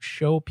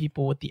show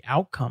people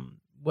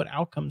what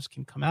outcomes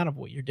can come out of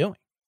what you're doing.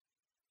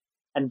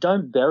 And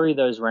don't bury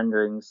those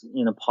renderings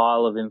in a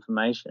pile of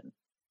information.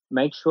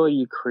 Make sure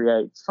you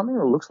create something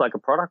that looks like a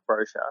product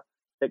brochure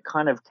that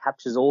kind of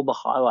captures all the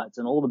highlights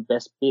and all the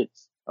best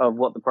bits of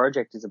what the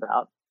project is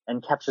about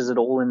and captures it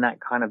all in that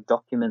kind of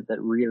document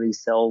that really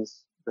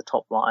sells the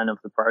top line of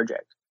the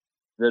project.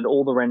 That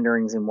all the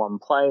renderings in one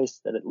place,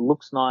 that it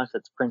looks nice,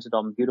 it's printed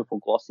on beautiful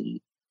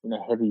glossy,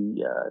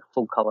 heavy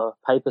full color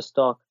paper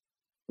stock.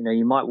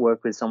 You might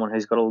work with someone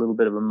who's got a little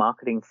bit of a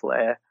marketing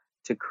flair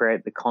to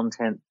create the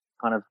content,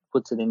 kind of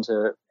puts it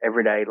into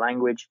everyday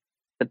language.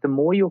 But the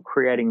more you're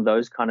creating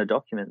those kind of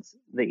documents,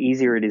 the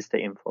easier it is to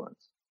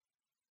influence.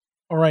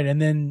 All right.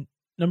 And then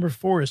number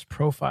 4 is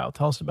profile.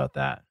 Tell us about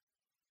that.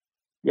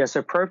 Yeah,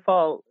 so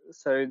profile,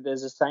 so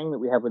there's a saying that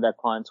we have with our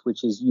clients,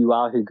 which is you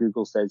are who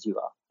Google says you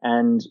are.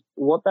 And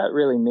what that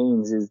really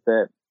means is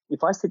that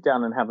if I sit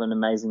down and have an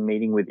amazing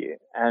meeting with you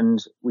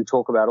and we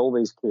talk about all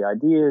these key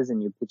ideas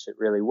and you pitch it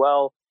really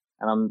well,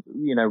 and I'm,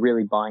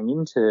 really buying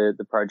into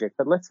the project,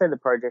 but let's say the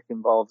project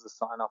involves a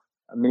sign off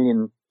 $1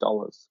 million,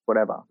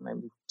 whatever,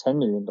 maybe $10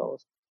 million.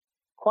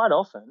 Quite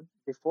often,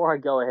 before I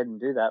go ahead and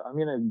do that, I'm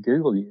going to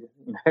Google you.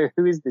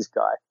 Who is this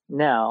guy?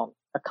 Now,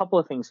 a couple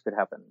of things could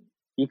happen.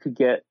 You could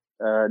get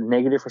a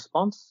negative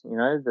response,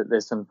 that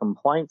there's some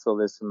complaints or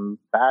there's some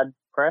bad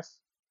press,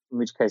 in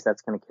which case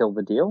that's going to kill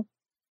the deal.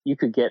 You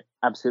could get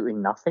absolutely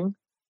nothing,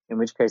 in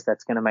which case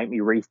that's going to make me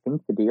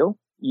rethink the deal.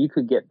 You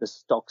could get the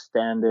stock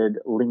standard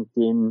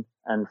LinkedIn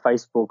and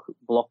Facebook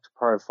blocked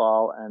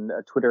profile and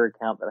a Twitter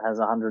account that has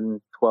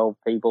 112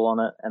 people on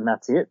it, and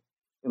that's it.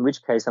 In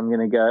which case I'm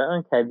going to go,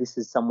 okay, this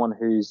is someone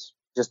who's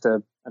just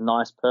a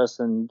nice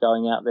person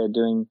going out there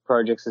doing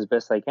projects as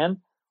best they can.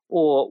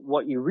 Or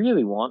what you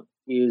really want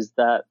is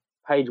that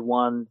page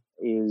 1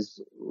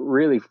 is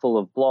really full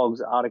of blogs,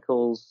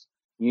 articles,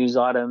 news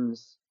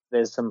items.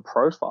 There's some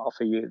profile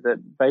for you that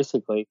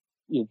basically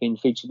you've been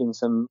featured in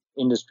some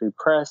industry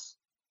press.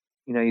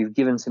 You've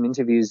given some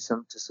interviews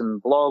to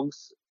some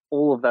blogs.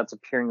 All of that's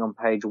appearing on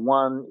page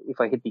 1. If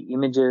I hit the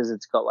images,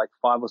 it's got like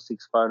 5 or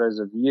 6 photos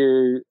of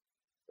you.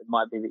 It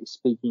might be that you're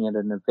speaking at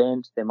an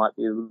event. There might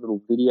be a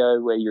little video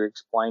where you're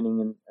explaining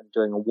and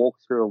doing a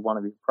walkthrough of one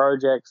of your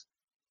projects.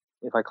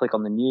 If I click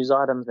on the news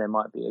items, there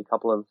might be a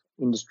couple of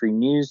industry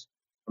news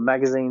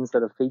magazines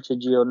that have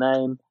featured your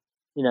name,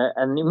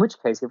 and in which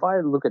case, if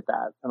I look at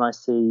that and I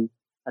see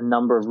a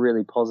number of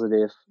really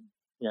positive,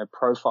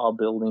 profile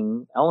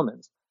building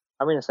elements,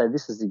 I'm going to say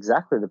this is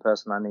exactly the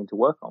person I need to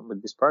work on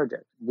with this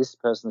project. This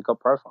person's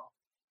got profile.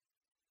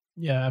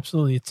 Yeah,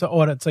 absolutely. It's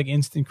like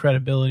instant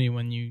credibility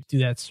when you do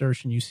that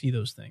search and you see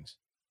those things.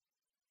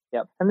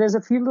 Yep. And there's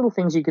a few little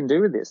things you can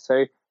do with this.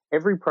 So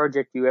every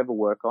project you ever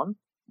work on,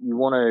 you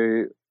want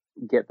to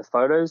get the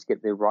photos,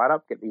 get the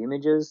write-up, get the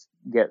images,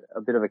 get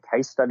a bit of a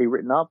case study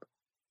written up,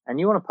 and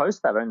you want to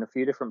post that in a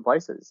few different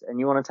places. And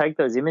you want to take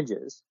those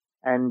images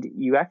and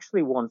you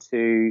actually want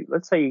to,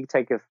 let's say you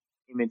take an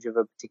image of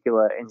a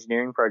particular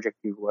engineering project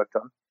you've worked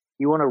on,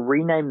 you want to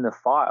rename the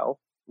file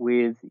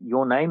with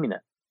your name in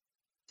it.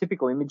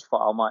 Typical image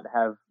file might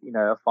have,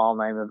 a file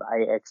name of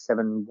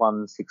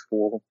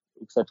AX7164,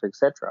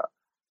 etc.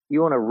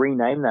 You want to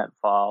rename that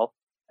file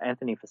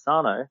Anthony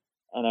Fasano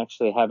and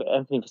actually have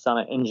Anthony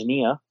Fasano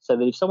engineer, so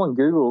that if someone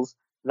Googles,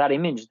 that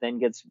image then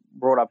gets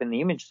brought up in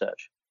the image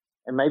search.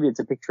 And maybe it's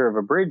a picture of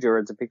a bridge or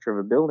it's a picture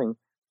of a building,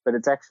 but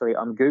it's actually,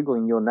 I'm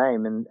Googling your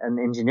name and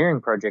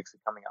engineering projects are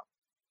coming up.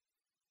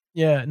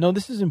 Yeah, no,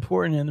 this is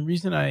important. And the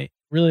reason I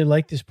really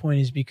like this point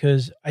is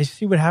because I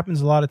see what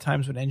happens a lot of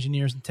times with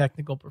engineers and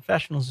technical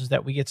professionals is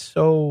that we get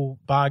so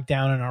bogged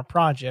down in our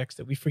projects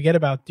that we forget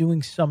about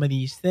doing some of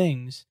these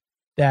things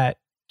that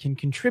can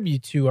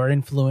contribute to our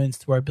influence,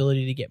 to our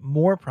ability to get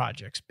more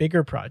projects,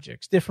 bigger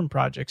projects, different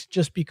projects,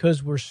 just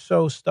because we're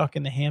so stuck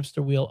in the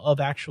hamster wheel of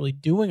actually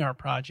doing our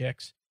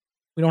projects.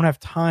 We don't have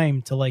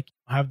time to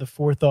have the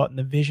forethought and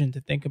the vision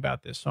to think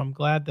about this. So I'm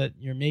glad that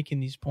you're making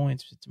these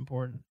points. It's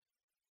important.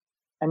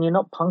 And you're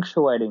not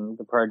punctuating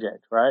the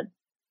project, right?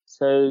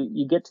 So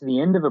you get to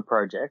the end of a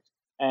project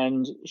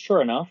and sure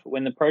enough,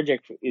 when the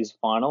project is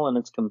final and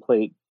it's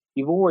complete,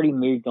 you've already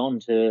moved on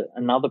to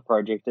another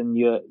project and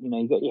you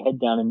got your head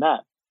down in that.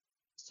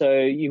 So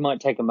you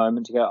might take a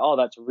moment to go, oh,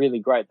 that's really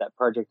great. That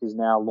project is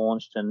now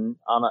launched and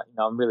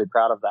I'm really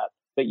proud of that.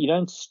 But you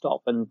don't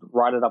stop and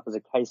write it up as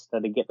a case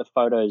study, get the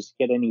photos,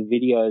 get any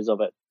videos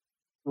of it.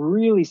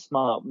 Really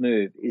smart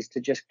move is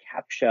to just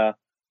capture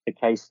the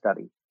case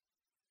study.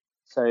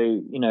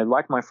 So,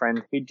 like my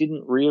friend who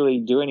didn't really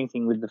do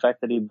anything with the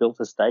fact that he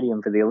built a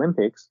stadium for the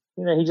Olympics,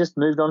 he just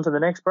moved on to the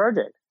next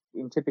project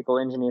in typical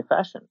engineer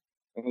fashion.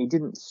 And he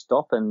didn't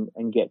stop and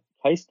get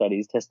case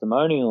studies,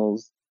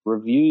 testimonials,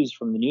 reviews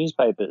from the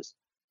newspapers.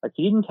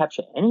 He didn't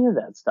capture any of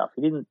that stuff.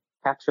 He didn't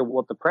capture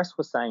what the press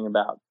was saying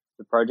about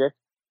the project.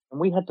 And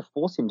we had to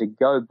force him to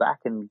go back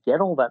and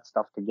get all that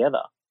stuff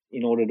together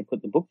in order to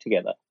put the book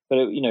together. But,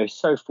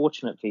 so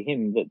fortunate for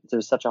him that it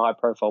was such a high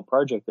profile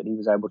project that he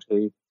was able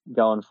to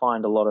go and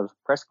find a lot of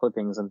press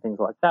clippings and things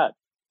like that.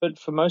 But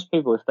for most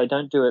people, if they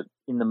don't do it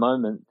in the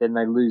moment, then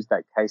they lose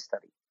that case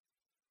study.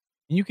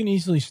 You can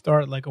easily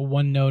start like a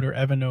OneNote or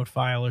Evernote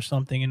file or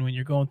something. And when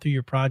you're going through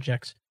your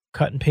projects,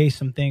 cut and paste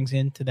some things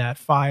into that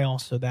file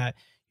so that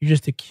you're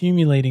just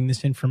accumulating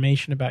this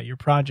information about your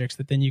projects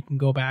that then you can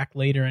go back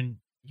later and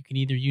you can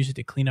either use it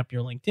to clean up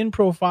your LinkedIn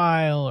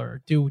profile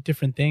or do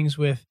different things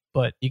with.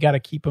 But you got to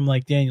keep them,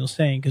 like Daniel's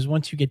saying, because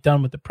once you get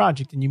done with the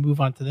project and you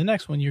move on to the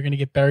next one, you're going to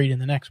get buried in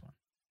the next one.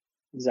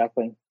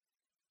 Exactly.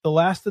 The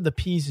last of the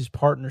P's is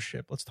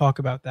partnership. Let's talk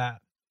about that.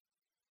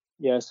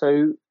 Yeah,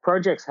 so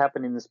projects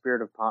happen in the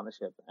spirit of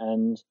partnership,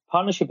 and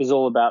partnership is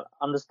all about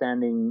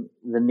understanding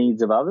the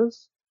needs of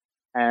others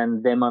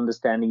and them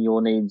understanding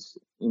your needs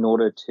in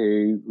order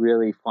to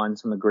really find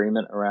some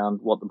agreement around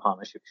what the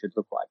partnership should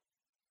look like.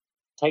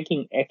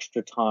 Taking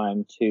extra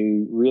time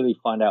to really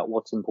find out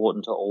what's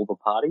important to all the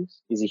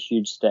parties is a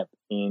huge step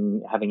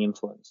in having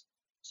influence.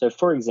 So,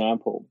 for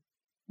example,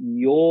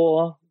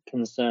 your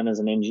concern as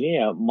an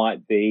engineer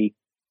might be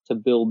to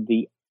build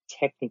the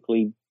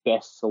technically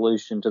best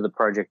solution to the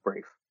project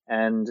brief.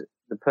 And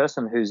the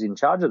person who's in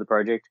charge of the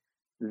project,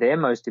 their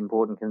most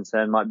important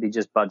concern might be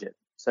just budget.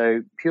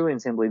 So purely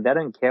and simply, they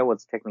don't care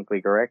what's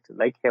technically correct.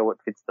 They care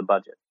what fits the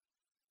budget.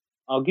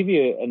 I'll give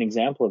you an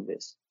example of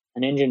this.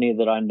 An engineer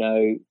that I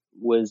know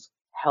was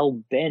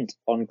hell-bent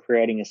on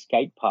creating a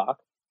skate park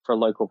for a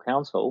local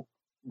council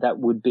that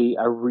would be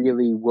a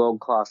really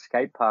world-class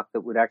skate park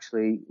that would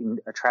actually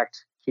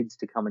attract kids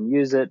to come and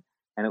use it,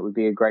 and it would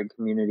be a great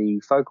community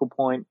focal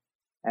point.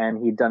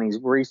 And he'd done his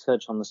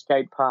research on the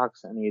skate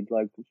parks, and he'd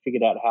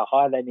figured out how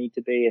high they need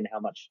to be and how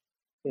much,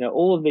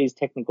 all of these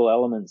technical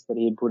elements that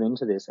he had put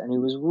into this. And he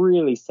was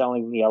really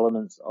selling the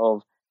elements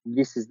of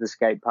this is the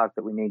skate park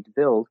that we need to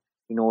build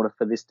in order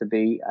for this to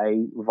be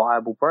a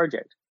viable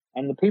project.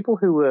 And the people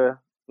who were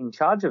in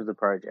charge of the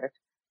project,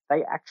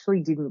 they actually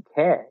didn't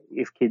care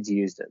if kids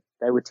used it.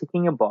 They were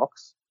ticking a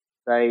box.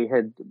 They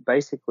had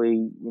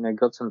basically,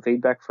 got some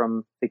feedback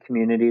from the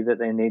community that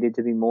there needed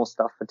to be more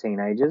stuff for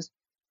teenagers.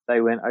 They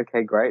went,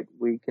 okay, great,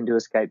 we can do a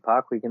skate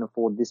park. We can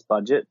afford this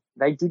budget.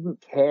 They didn't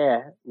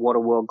care what a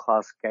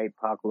world-class skate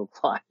park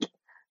looked like.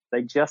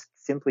 They just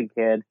simply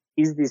cared,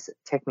 is this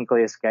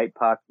technically a skate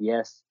park?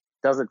 Yes.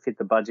 Does it fit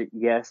the budget?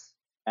 Yes.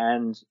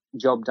 And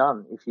job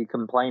done. If you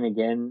complain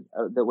again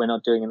that we're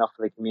not doing enough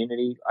for the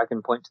community, I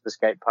can point to the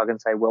skate park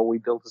and say, well, we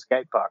built a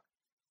skate park.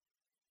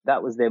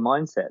 That was their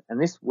mindset. And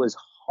this was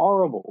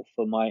horrible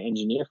for my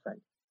engineer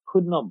friend.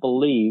 Could not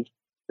believe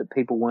that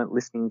people weren't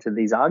listening to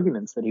these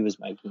arguments that he was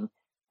making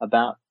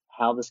about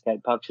how the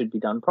skate park should be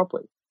done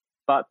properly.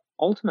 But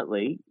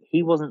ultimately,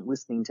 he wasn't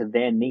listening to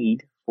their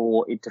need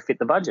for it to fit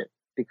the budget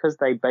because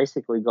they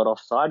basically got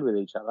offside with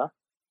each other.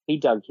 He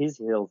dug his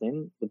heels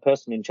in. The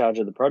person in charge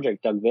of the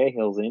project dug their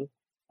heels in.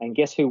 And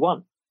guess who won?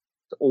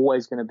 It's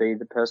always going to be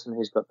the person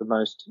who's got the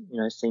most,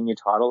 senior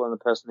title and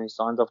the person who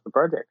signs off the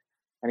project.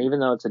 And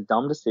even though it's a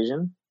dumb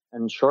decision,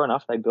 and sure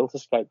enough, they built a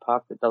skate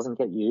park that doesn't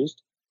get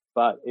used,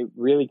 but it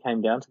really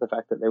came down to the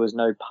fact that there was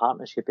no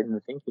partnership in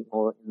the thinking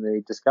or in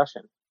the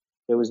discussion.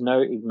 There was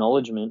no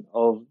acknowledgement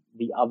of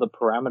the other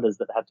parameters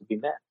that had to be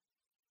met.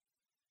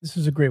 This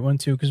is a great one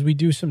too, because we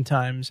do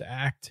sometimes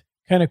act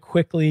kind of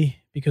quickly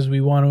because we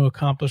want to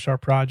accomplish our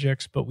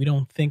projects, but we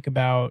don't think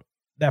about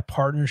that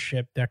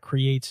partnership that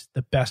creates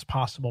the best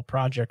possible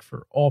project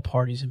for all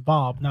parties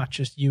involved, not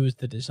just you as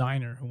the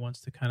designer who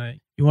wants to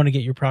you want to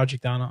get your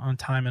project on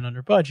time and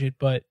under budget,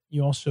 but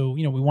you also,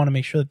 we want to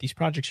make sure that these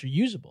projects are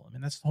usable. I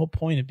mean, that's the whole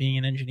point of being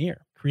an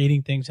engineer,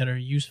 creating things that are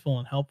useful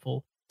and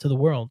helpful to the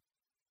world.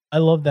 I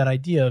love that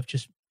idea of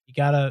just, you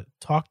got to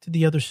talk to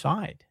the other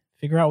side,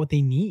 figure out what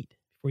they need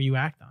before you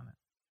act on it.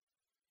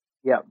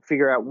 Yeah,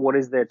 figure out what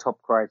is their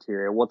top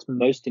criteria, what's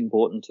most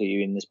important to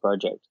you in this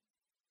project.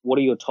 What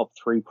are your top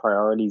 3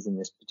 priorities in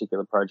this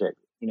particular project?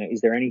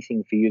 Is there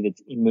anything for you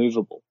that's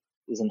immovable?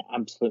 Is an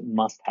absolute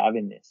must-have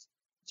in this?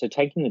 So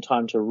taking the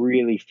time to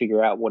really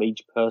figure out what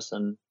each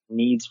person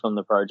needs from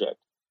the project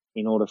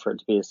in order for it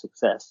to be a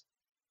success.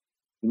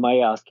 You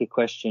may ask a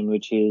question,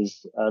 which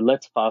is,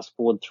 let's fast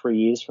forward 3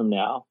 years from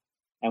now,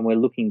 and we're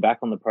looking back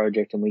on the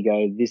project and we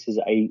go, this is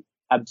a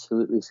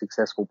absolutely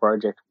successful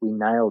project. We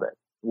nailed it.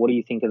 What do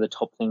you think are the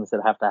top things that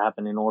have to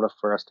happen in order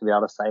for us to be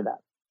able to say that?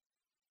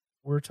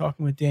 We're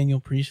talking with Daniel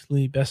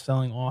Priestley,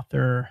 best-selling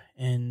author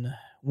and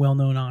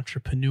well-known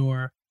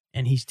entrepreneur,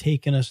 and he's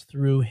taken us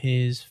through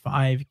his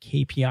 5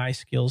 KPI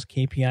skills,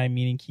 KPI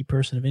meaning key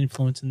person of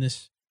influence in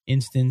this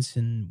instance,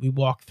 and we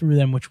walked through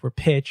them, which were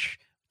pitch.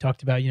 We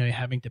talked about,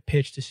 having to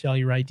pitch to sell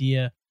your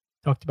idea.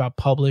 Talked about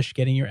publish,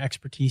 getting your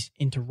expertise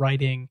into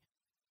writing.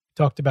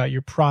 Talked about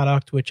your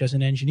product, which as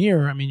an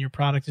engineer, your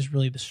product is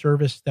really the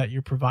service that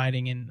you're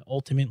providing and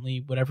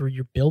ultimately whatever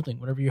you're building,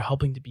 whatever you're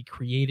helping to be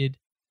created.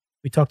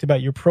 We talked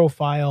about your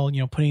profile,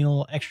 putting a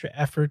little extra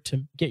effort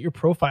to get your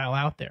profile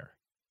out there.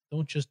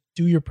 Don't just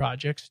do your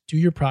projects,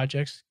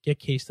 get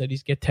case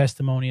studies, get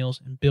testimonials,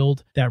 and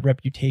build that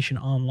reputation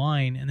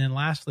online. And then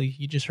lastly,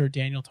 you just heard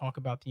Daniel talk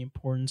about the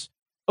importance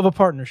of a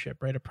partnership,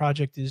 right? A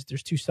project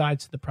there's 2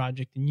 sides to the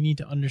project, and you need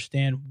to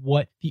understand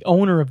what the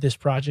owner of this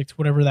project,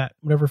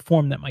 whatever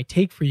form that might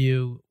take for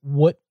you,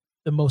 what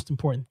the most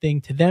important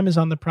thing to them is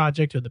on the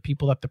project or the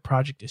people that the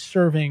project is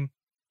serving.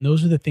 And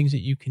those are the things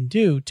that you can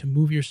do to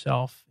move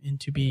yourself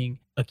into being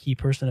a key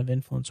person of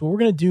influence. What we're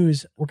going to do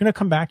is we're going to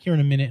come back here in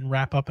a minute and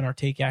wrap up in our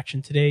Take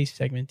Action Today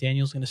segment.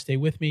 Daniel's going to stay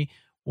with me.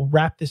 We'll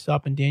wrap this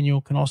up, and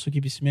Daniel can also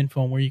give you some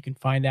info on where you can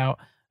find out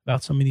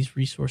about some of these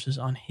resources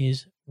on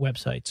his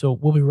website. So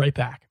we'll be right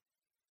back.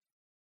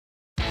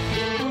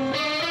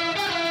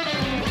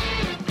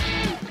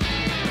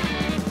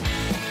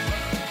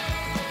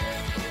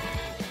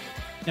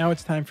 Now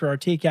it's time for our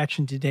Take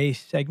Action Today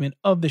segment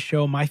of the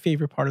show, my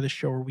favorite part of the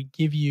show, where we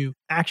give you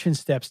action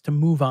steps to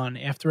move on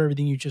after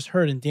everything you just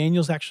heard. And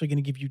Daniel's actually going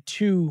to give you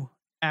 2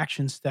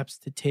 action steps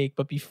to take.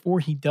 But before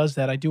he does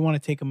that, I do want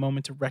to take a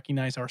moment to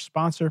recognize our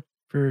sponsor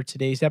for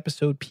today's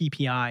episode,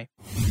 PPI.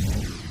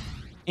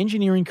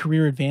 Engineering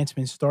career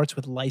advancement starts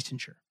with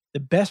licensure.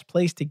 The best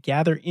place to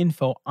gather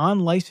info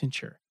on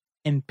licensure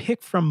and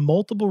pick from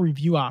multiple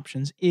review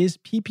options is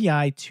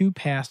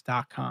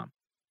PPI2Pass.com.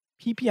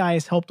 PPI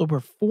has helped over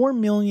 4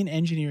 million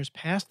engineers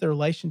pass their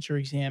licensure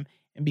exam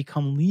and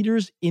become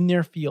leaders in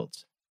their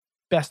fields.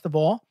 Best of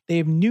all, they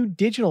have new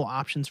digital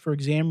options for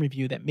exam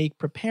review that make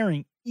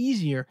preparing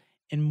easier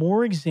and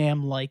more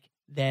exam-like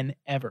than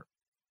ever.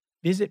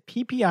 Visit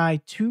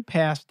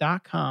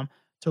PPI2Pass.com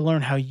to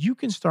learn how you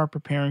can start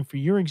preparing for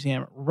your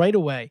exam right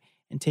away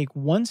and take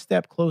one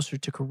step closer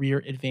to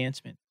career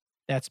advancement.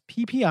 That's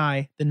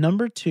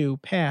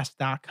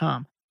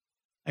PPI2Pass.com.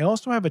 I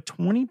also have a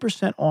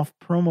 20% off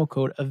promo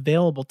code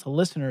available to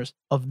listeners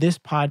of this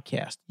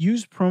podcast.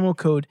 Use promo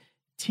code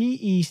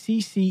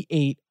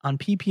TECC8 on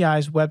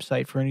PPI's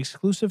website for an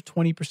exclusive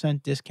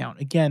 20% discount.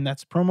 Again,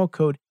 that's promo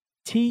code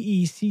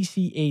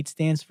TECC8,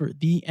 stands for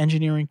The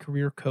Engineering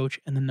Career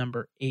Coach, and the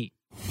number 8.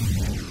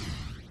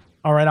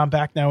 All right, I'm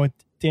back now with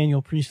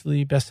Daniel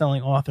Priestley,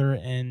 best-selling author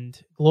and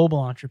global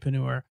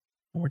entrepreneur.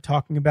 And we're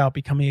talking about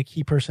becoming a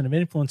key person of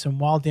influence. And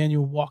while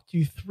Daniel walked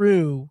you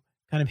through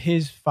kind of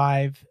his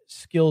 5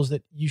 skills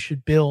that you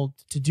should build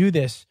to do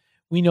this,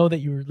 we know that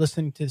you were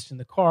listening to this in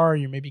the car,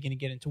 you're maybe going to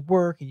get into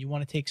work, and you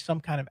want to take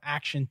some kind of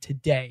action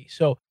today.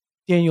 So,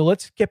 Daniel,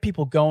 let's get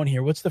people going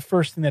here. What's the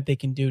first thing that they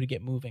can do to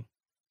get moving?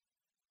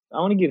 I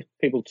want to give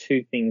people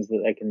 2 things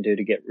that they can do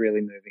to get really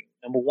moving.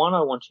 Number 1,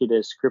 I want you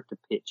to script a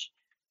pitch.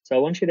 So I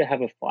want you to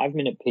have a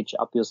 5-minute pitch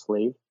up your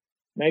sleeve,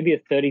 maybe a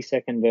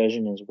 30-second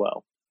version as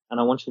well. And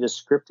I want you to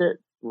script it,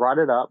 write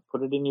it up,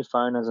 put it in your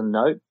phone as a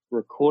note,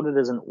 record it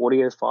as an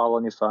audio file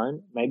on your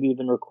phone, maybe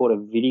even record a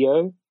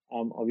video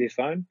of your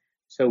phone.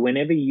 So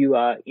whenever you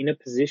are in a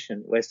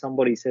position where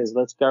somebody says,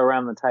 let's go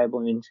around the table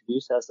and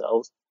introduce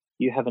ourselves,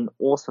 you have an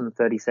awesome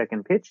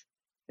 30-second pitch.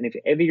 And if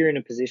ever you're in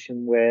a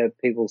position where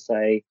people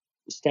say,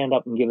 stand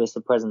up and give us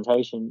a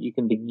presentation, you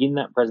can begin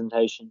that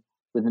presentation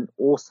with an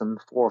awesome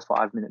 4 or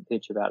 5-minute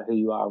pitch about who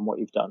you are and what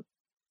you've done.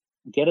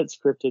 Get it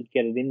scripted,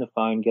 get it in the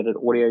phone, get it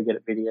audio, get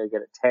it video,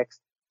 get it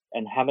text,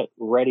 and have it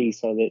ready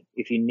so that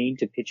if you need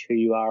to pitch who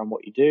you are and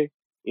what you do,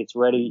 it's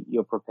ready,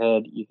 you're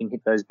prepared, you can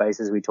hit those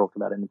bases we talked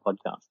about in the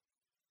podcast.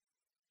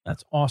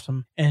 That's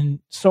awesome. And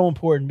so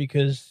important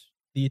because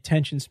the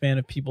attention span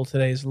of people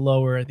today is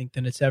lower, I think,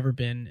 than it's ever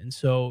been. And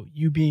so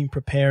you being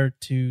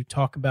prepared to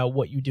talk about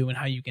what you do and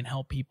how you can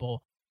help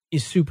people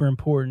is super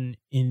important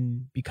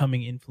in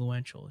becoming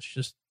influential. It's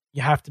just,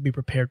 you have to be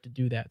prepared to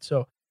do that.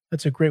 So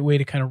that's a great way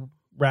to kind of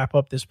wrap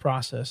up this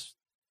process.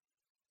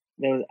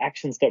 There was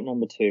action step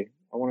number 2.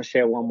 I want to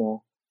share one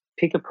more.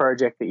 Pick a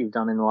project that you've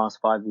done in the last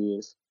 5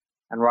 years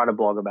and write a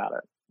blog about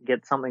it.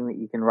 Get something that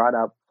you can write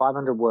up,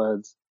 500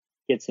 words,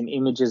 get some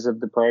images of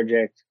the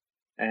project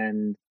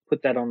and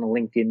put that on a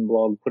LinkedIn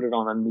blog, put it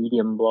on a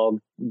Medium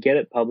blog, get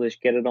it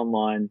published, get it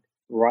online,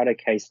 write a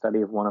case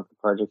study of one of the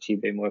projects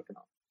you've been working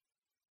on.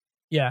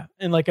 Yeah.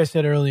 And like I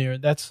said earlier,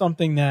 that's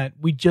something that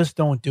we just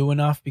don't do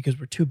enough because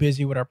we're too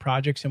busy with our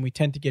projects and we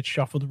tend to get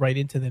shuffled right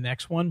into the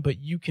next one. But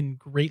you can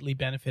greatly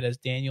benefit, as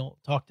Daniel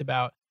talked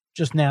about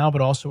just now, but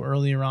also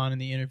earlier on in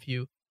the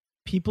interview.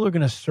 People are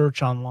going to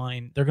search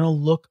online. They're going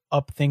to look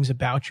up things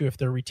about you if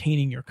they're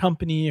retaining your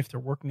company, if they're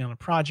working on a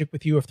project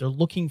with you, if they're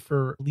looking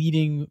for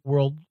leading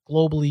world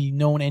globally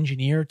known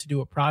engineer to do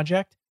a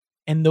project.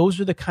 And those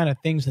are the kind of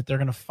things that they're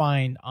going to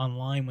find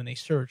online when they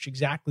search,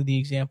 exactly the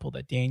example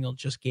that Daniel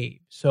just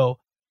gave. So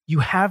you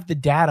have the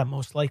data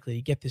most likely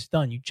to get this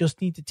done. You just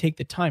need to take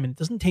the time, and it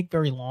doesn't take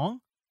very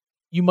long.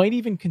 You might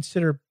even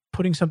consider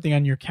putting something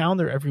on your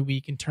calendar every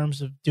week in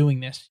terms of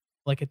doing this.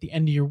 Like at the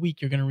end of your week,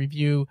 you're going to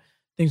review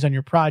things on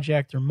your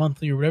project or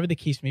monthly or whatever the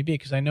case may be.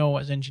 Because I know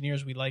as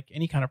engineers, we like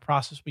any kind of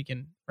process we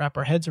can wrap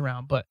our heads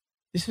around. But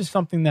this is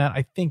something that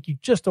I think you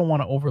just don't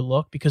want to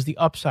overlook because the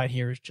upside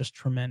here is just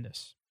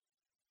tremendous.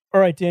 All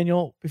right,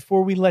 Daniel,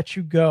 before we let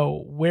you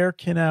go, where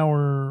can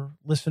our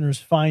listeners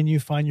find you,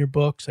 find your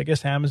books? I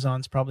guess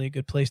Amazon's probably a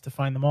good place to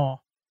find them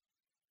all.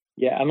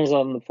 Yeah,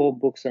 Amazon, the 4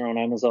 books are on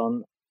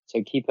Amazon.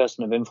 So Key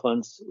Person of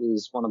Influence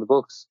is one of the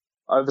books.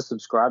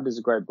 Oversubscribed is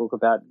a great book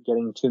about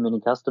getting too many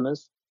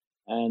customers.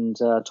 And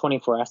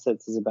 24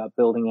 Assets is about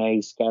building a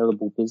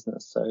scalable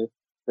business. So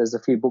there's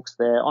a few books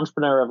there.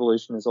 Entrepreneur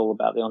Revolution is all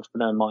about the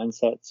entrepreneur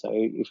mindset. So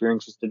if you're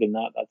interested in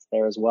that, that's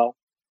there as well.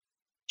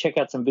 Check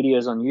out some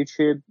videos on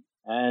YouTube.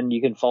 And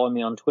you can follow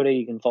me on Twitter,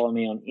 you can follow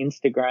me on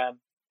Instagram,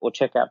 or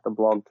check out the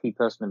blog,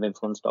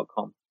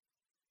 keypersonofinfluence.com.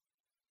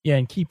 Yeah,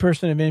 and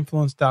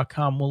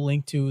keypersonofinfluence.com we'll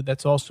link to.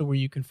 That's also where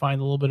you can find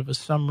a little bit of a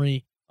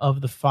summary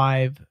of the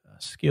 5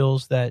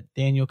 skills that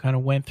Daniel kind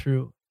of went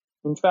through.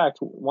 In fact,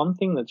 one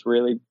thing that's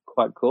really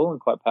quite cool and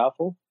quite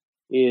powerful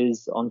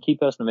is on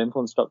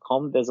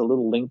keypersonofinfluence.com, there's a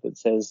little link that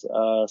says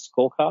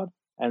scorecard.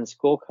 And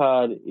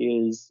scorecard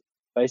is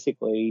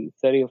basically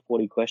 30 or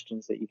 40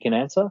 questions that you can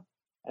answer.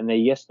 and they're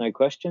yes, no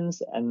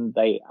questions. And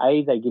they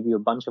give you a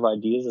bunch of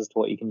ideas as to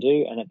what you can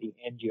do. And at the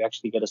end, you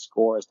actually get a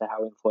score as to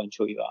how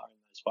influential you are in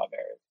those 5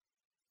 areas.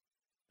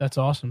 That's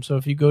awesome. So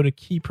if you go to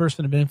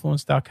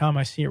keypersonofinfluence.com,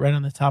 I see it right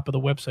on the top of the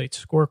website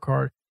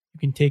scorecard. You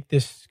can take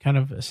this kind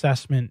of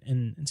assessment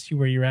and see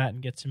where you're at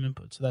and get some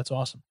input. So that's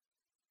awesome.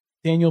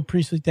 Daniel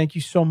Priestley, thank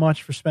you so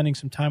much for spending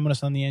some time with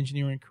us on the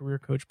Engineering Career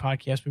Coach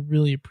podcast. We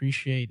really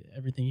appreciate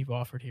everything you've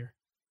offered here.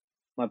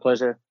 My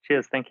pleasure.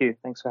 Cheers. Thank you.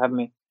 Thanks for having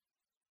me.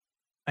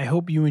 I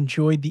hope you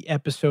enjoyed the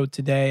episode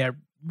today.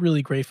 I'm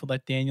really grateful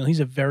that Daniel, he's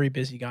a very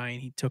busy guy,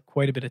 and he took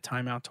quite a bit of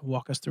time out to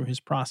walk us through his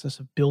process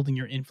of building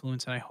your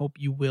influence. And I hope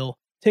you will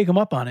take him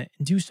up on it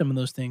and do some of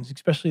those things,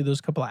 especially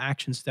those couple of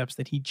action steps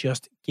that he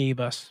just gave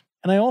us.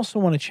 And I also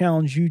want to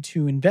challenge you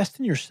to invest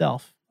in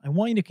yourself. I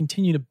want you to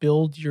continue to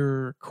build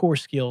your core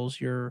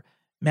skills, your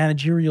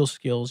managerial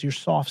skills, your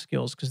soft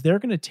skills, because they're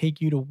going to take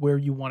you to where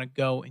you want to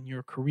go in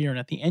your career. And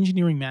at the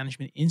Engineering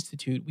Management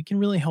Institute, we can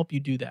really help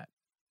you do that.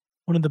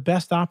 One of the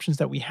best options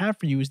that we have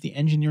for you is the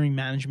Engineering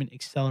Management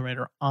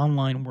Accelerator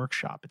online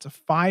workshop. It's a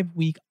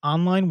 5-week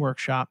online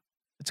workshop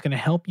that's going to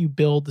help you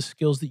build the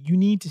skills that you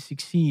need to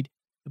succeed.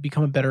 You'll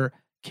become a better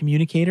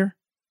communicator.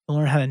 You'll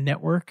learn how to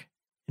network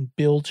and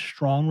build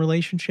strong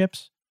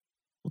relationships.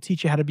 We'll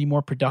teach you how to be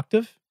more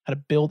productive, how to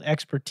build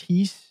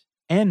expertise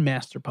and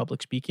master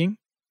public speaking.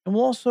 And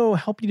we'll also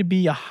help you to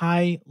be a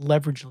high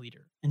leverage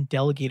leader and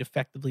delegate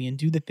effectively and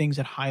do the things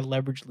that high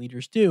leverage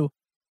leaders do.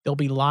 There'll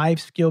be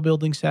live skill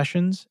building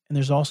sessions, and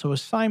there's also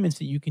assignments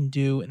that you can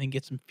do and then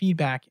get some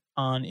feedback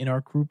on in our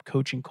group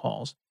coaching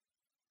calls.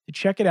 To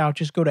check it out,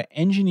 just go to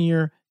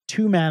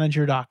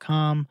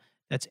engineer2manager.com.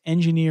 That's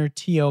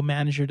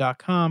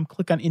engineer2manager.com.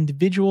 Click on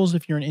individuals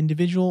if you're an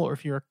individual, or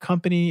if you're a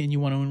company and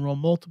you want to enroll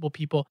multiple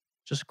people,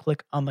 just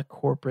click on the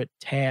corporate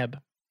tab.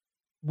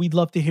 We'd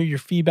love to hear your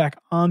feedback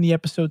on the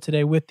episode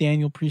today with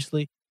Daniel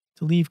Priestley.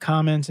 To leave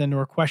comments and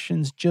or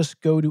questions,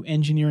 just go to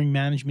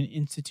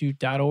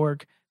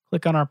engineeringmanagementinstitute.org.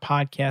 Click on our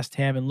podcast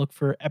tab and look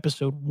for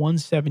episode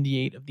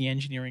 178 of the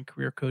Engineering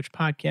Career Coach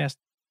podcast.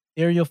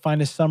 There you'll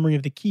find a summary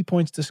of the key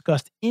points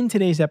discussed in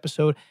today's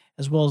episode,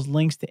 as well as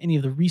links to any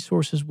of the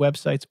resources,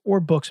 websites, or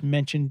books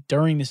mentioned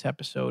during this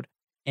episode.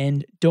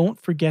 And don't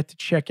forget to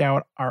check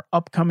out our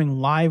upcoming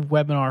live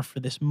webinar for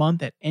this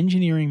month at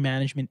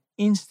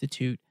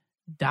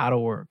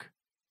engineeringmanagementinstitute.org.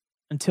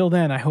 Until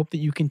then, I hope that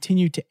you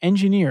continue to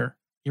engineer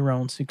your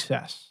own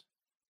success.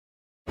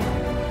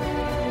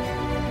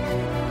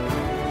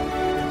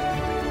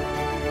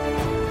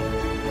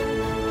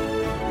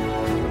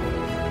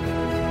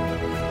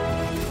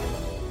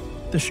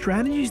 The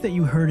strategies that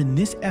you heard in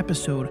this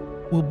episode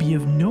will be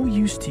of no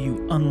use to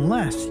you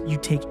unless you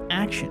take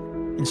action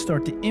and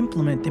start to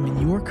implement them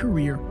in your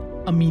career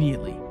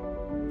immediately.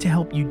 To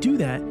help you do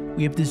that,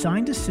 we have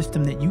designed a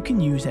system that you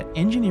can use at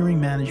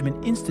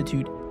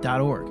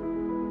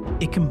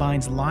engineeringmanagementinstitute.org. It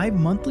combines live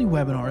monthly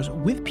webinars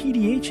with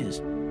PDHs,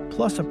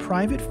 plus a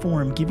private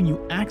forum giving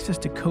you access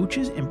to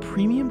coaches and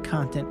premium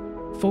content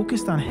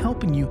focused on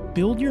helping you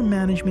build your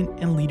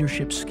management and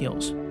leadership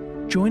skills.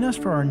 Join us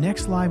for our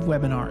next live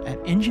webinar at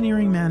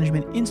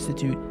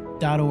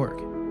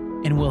engineeringmanagementinstitute.org,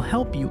 and we'll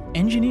help you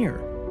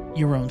engineer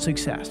your own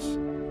success.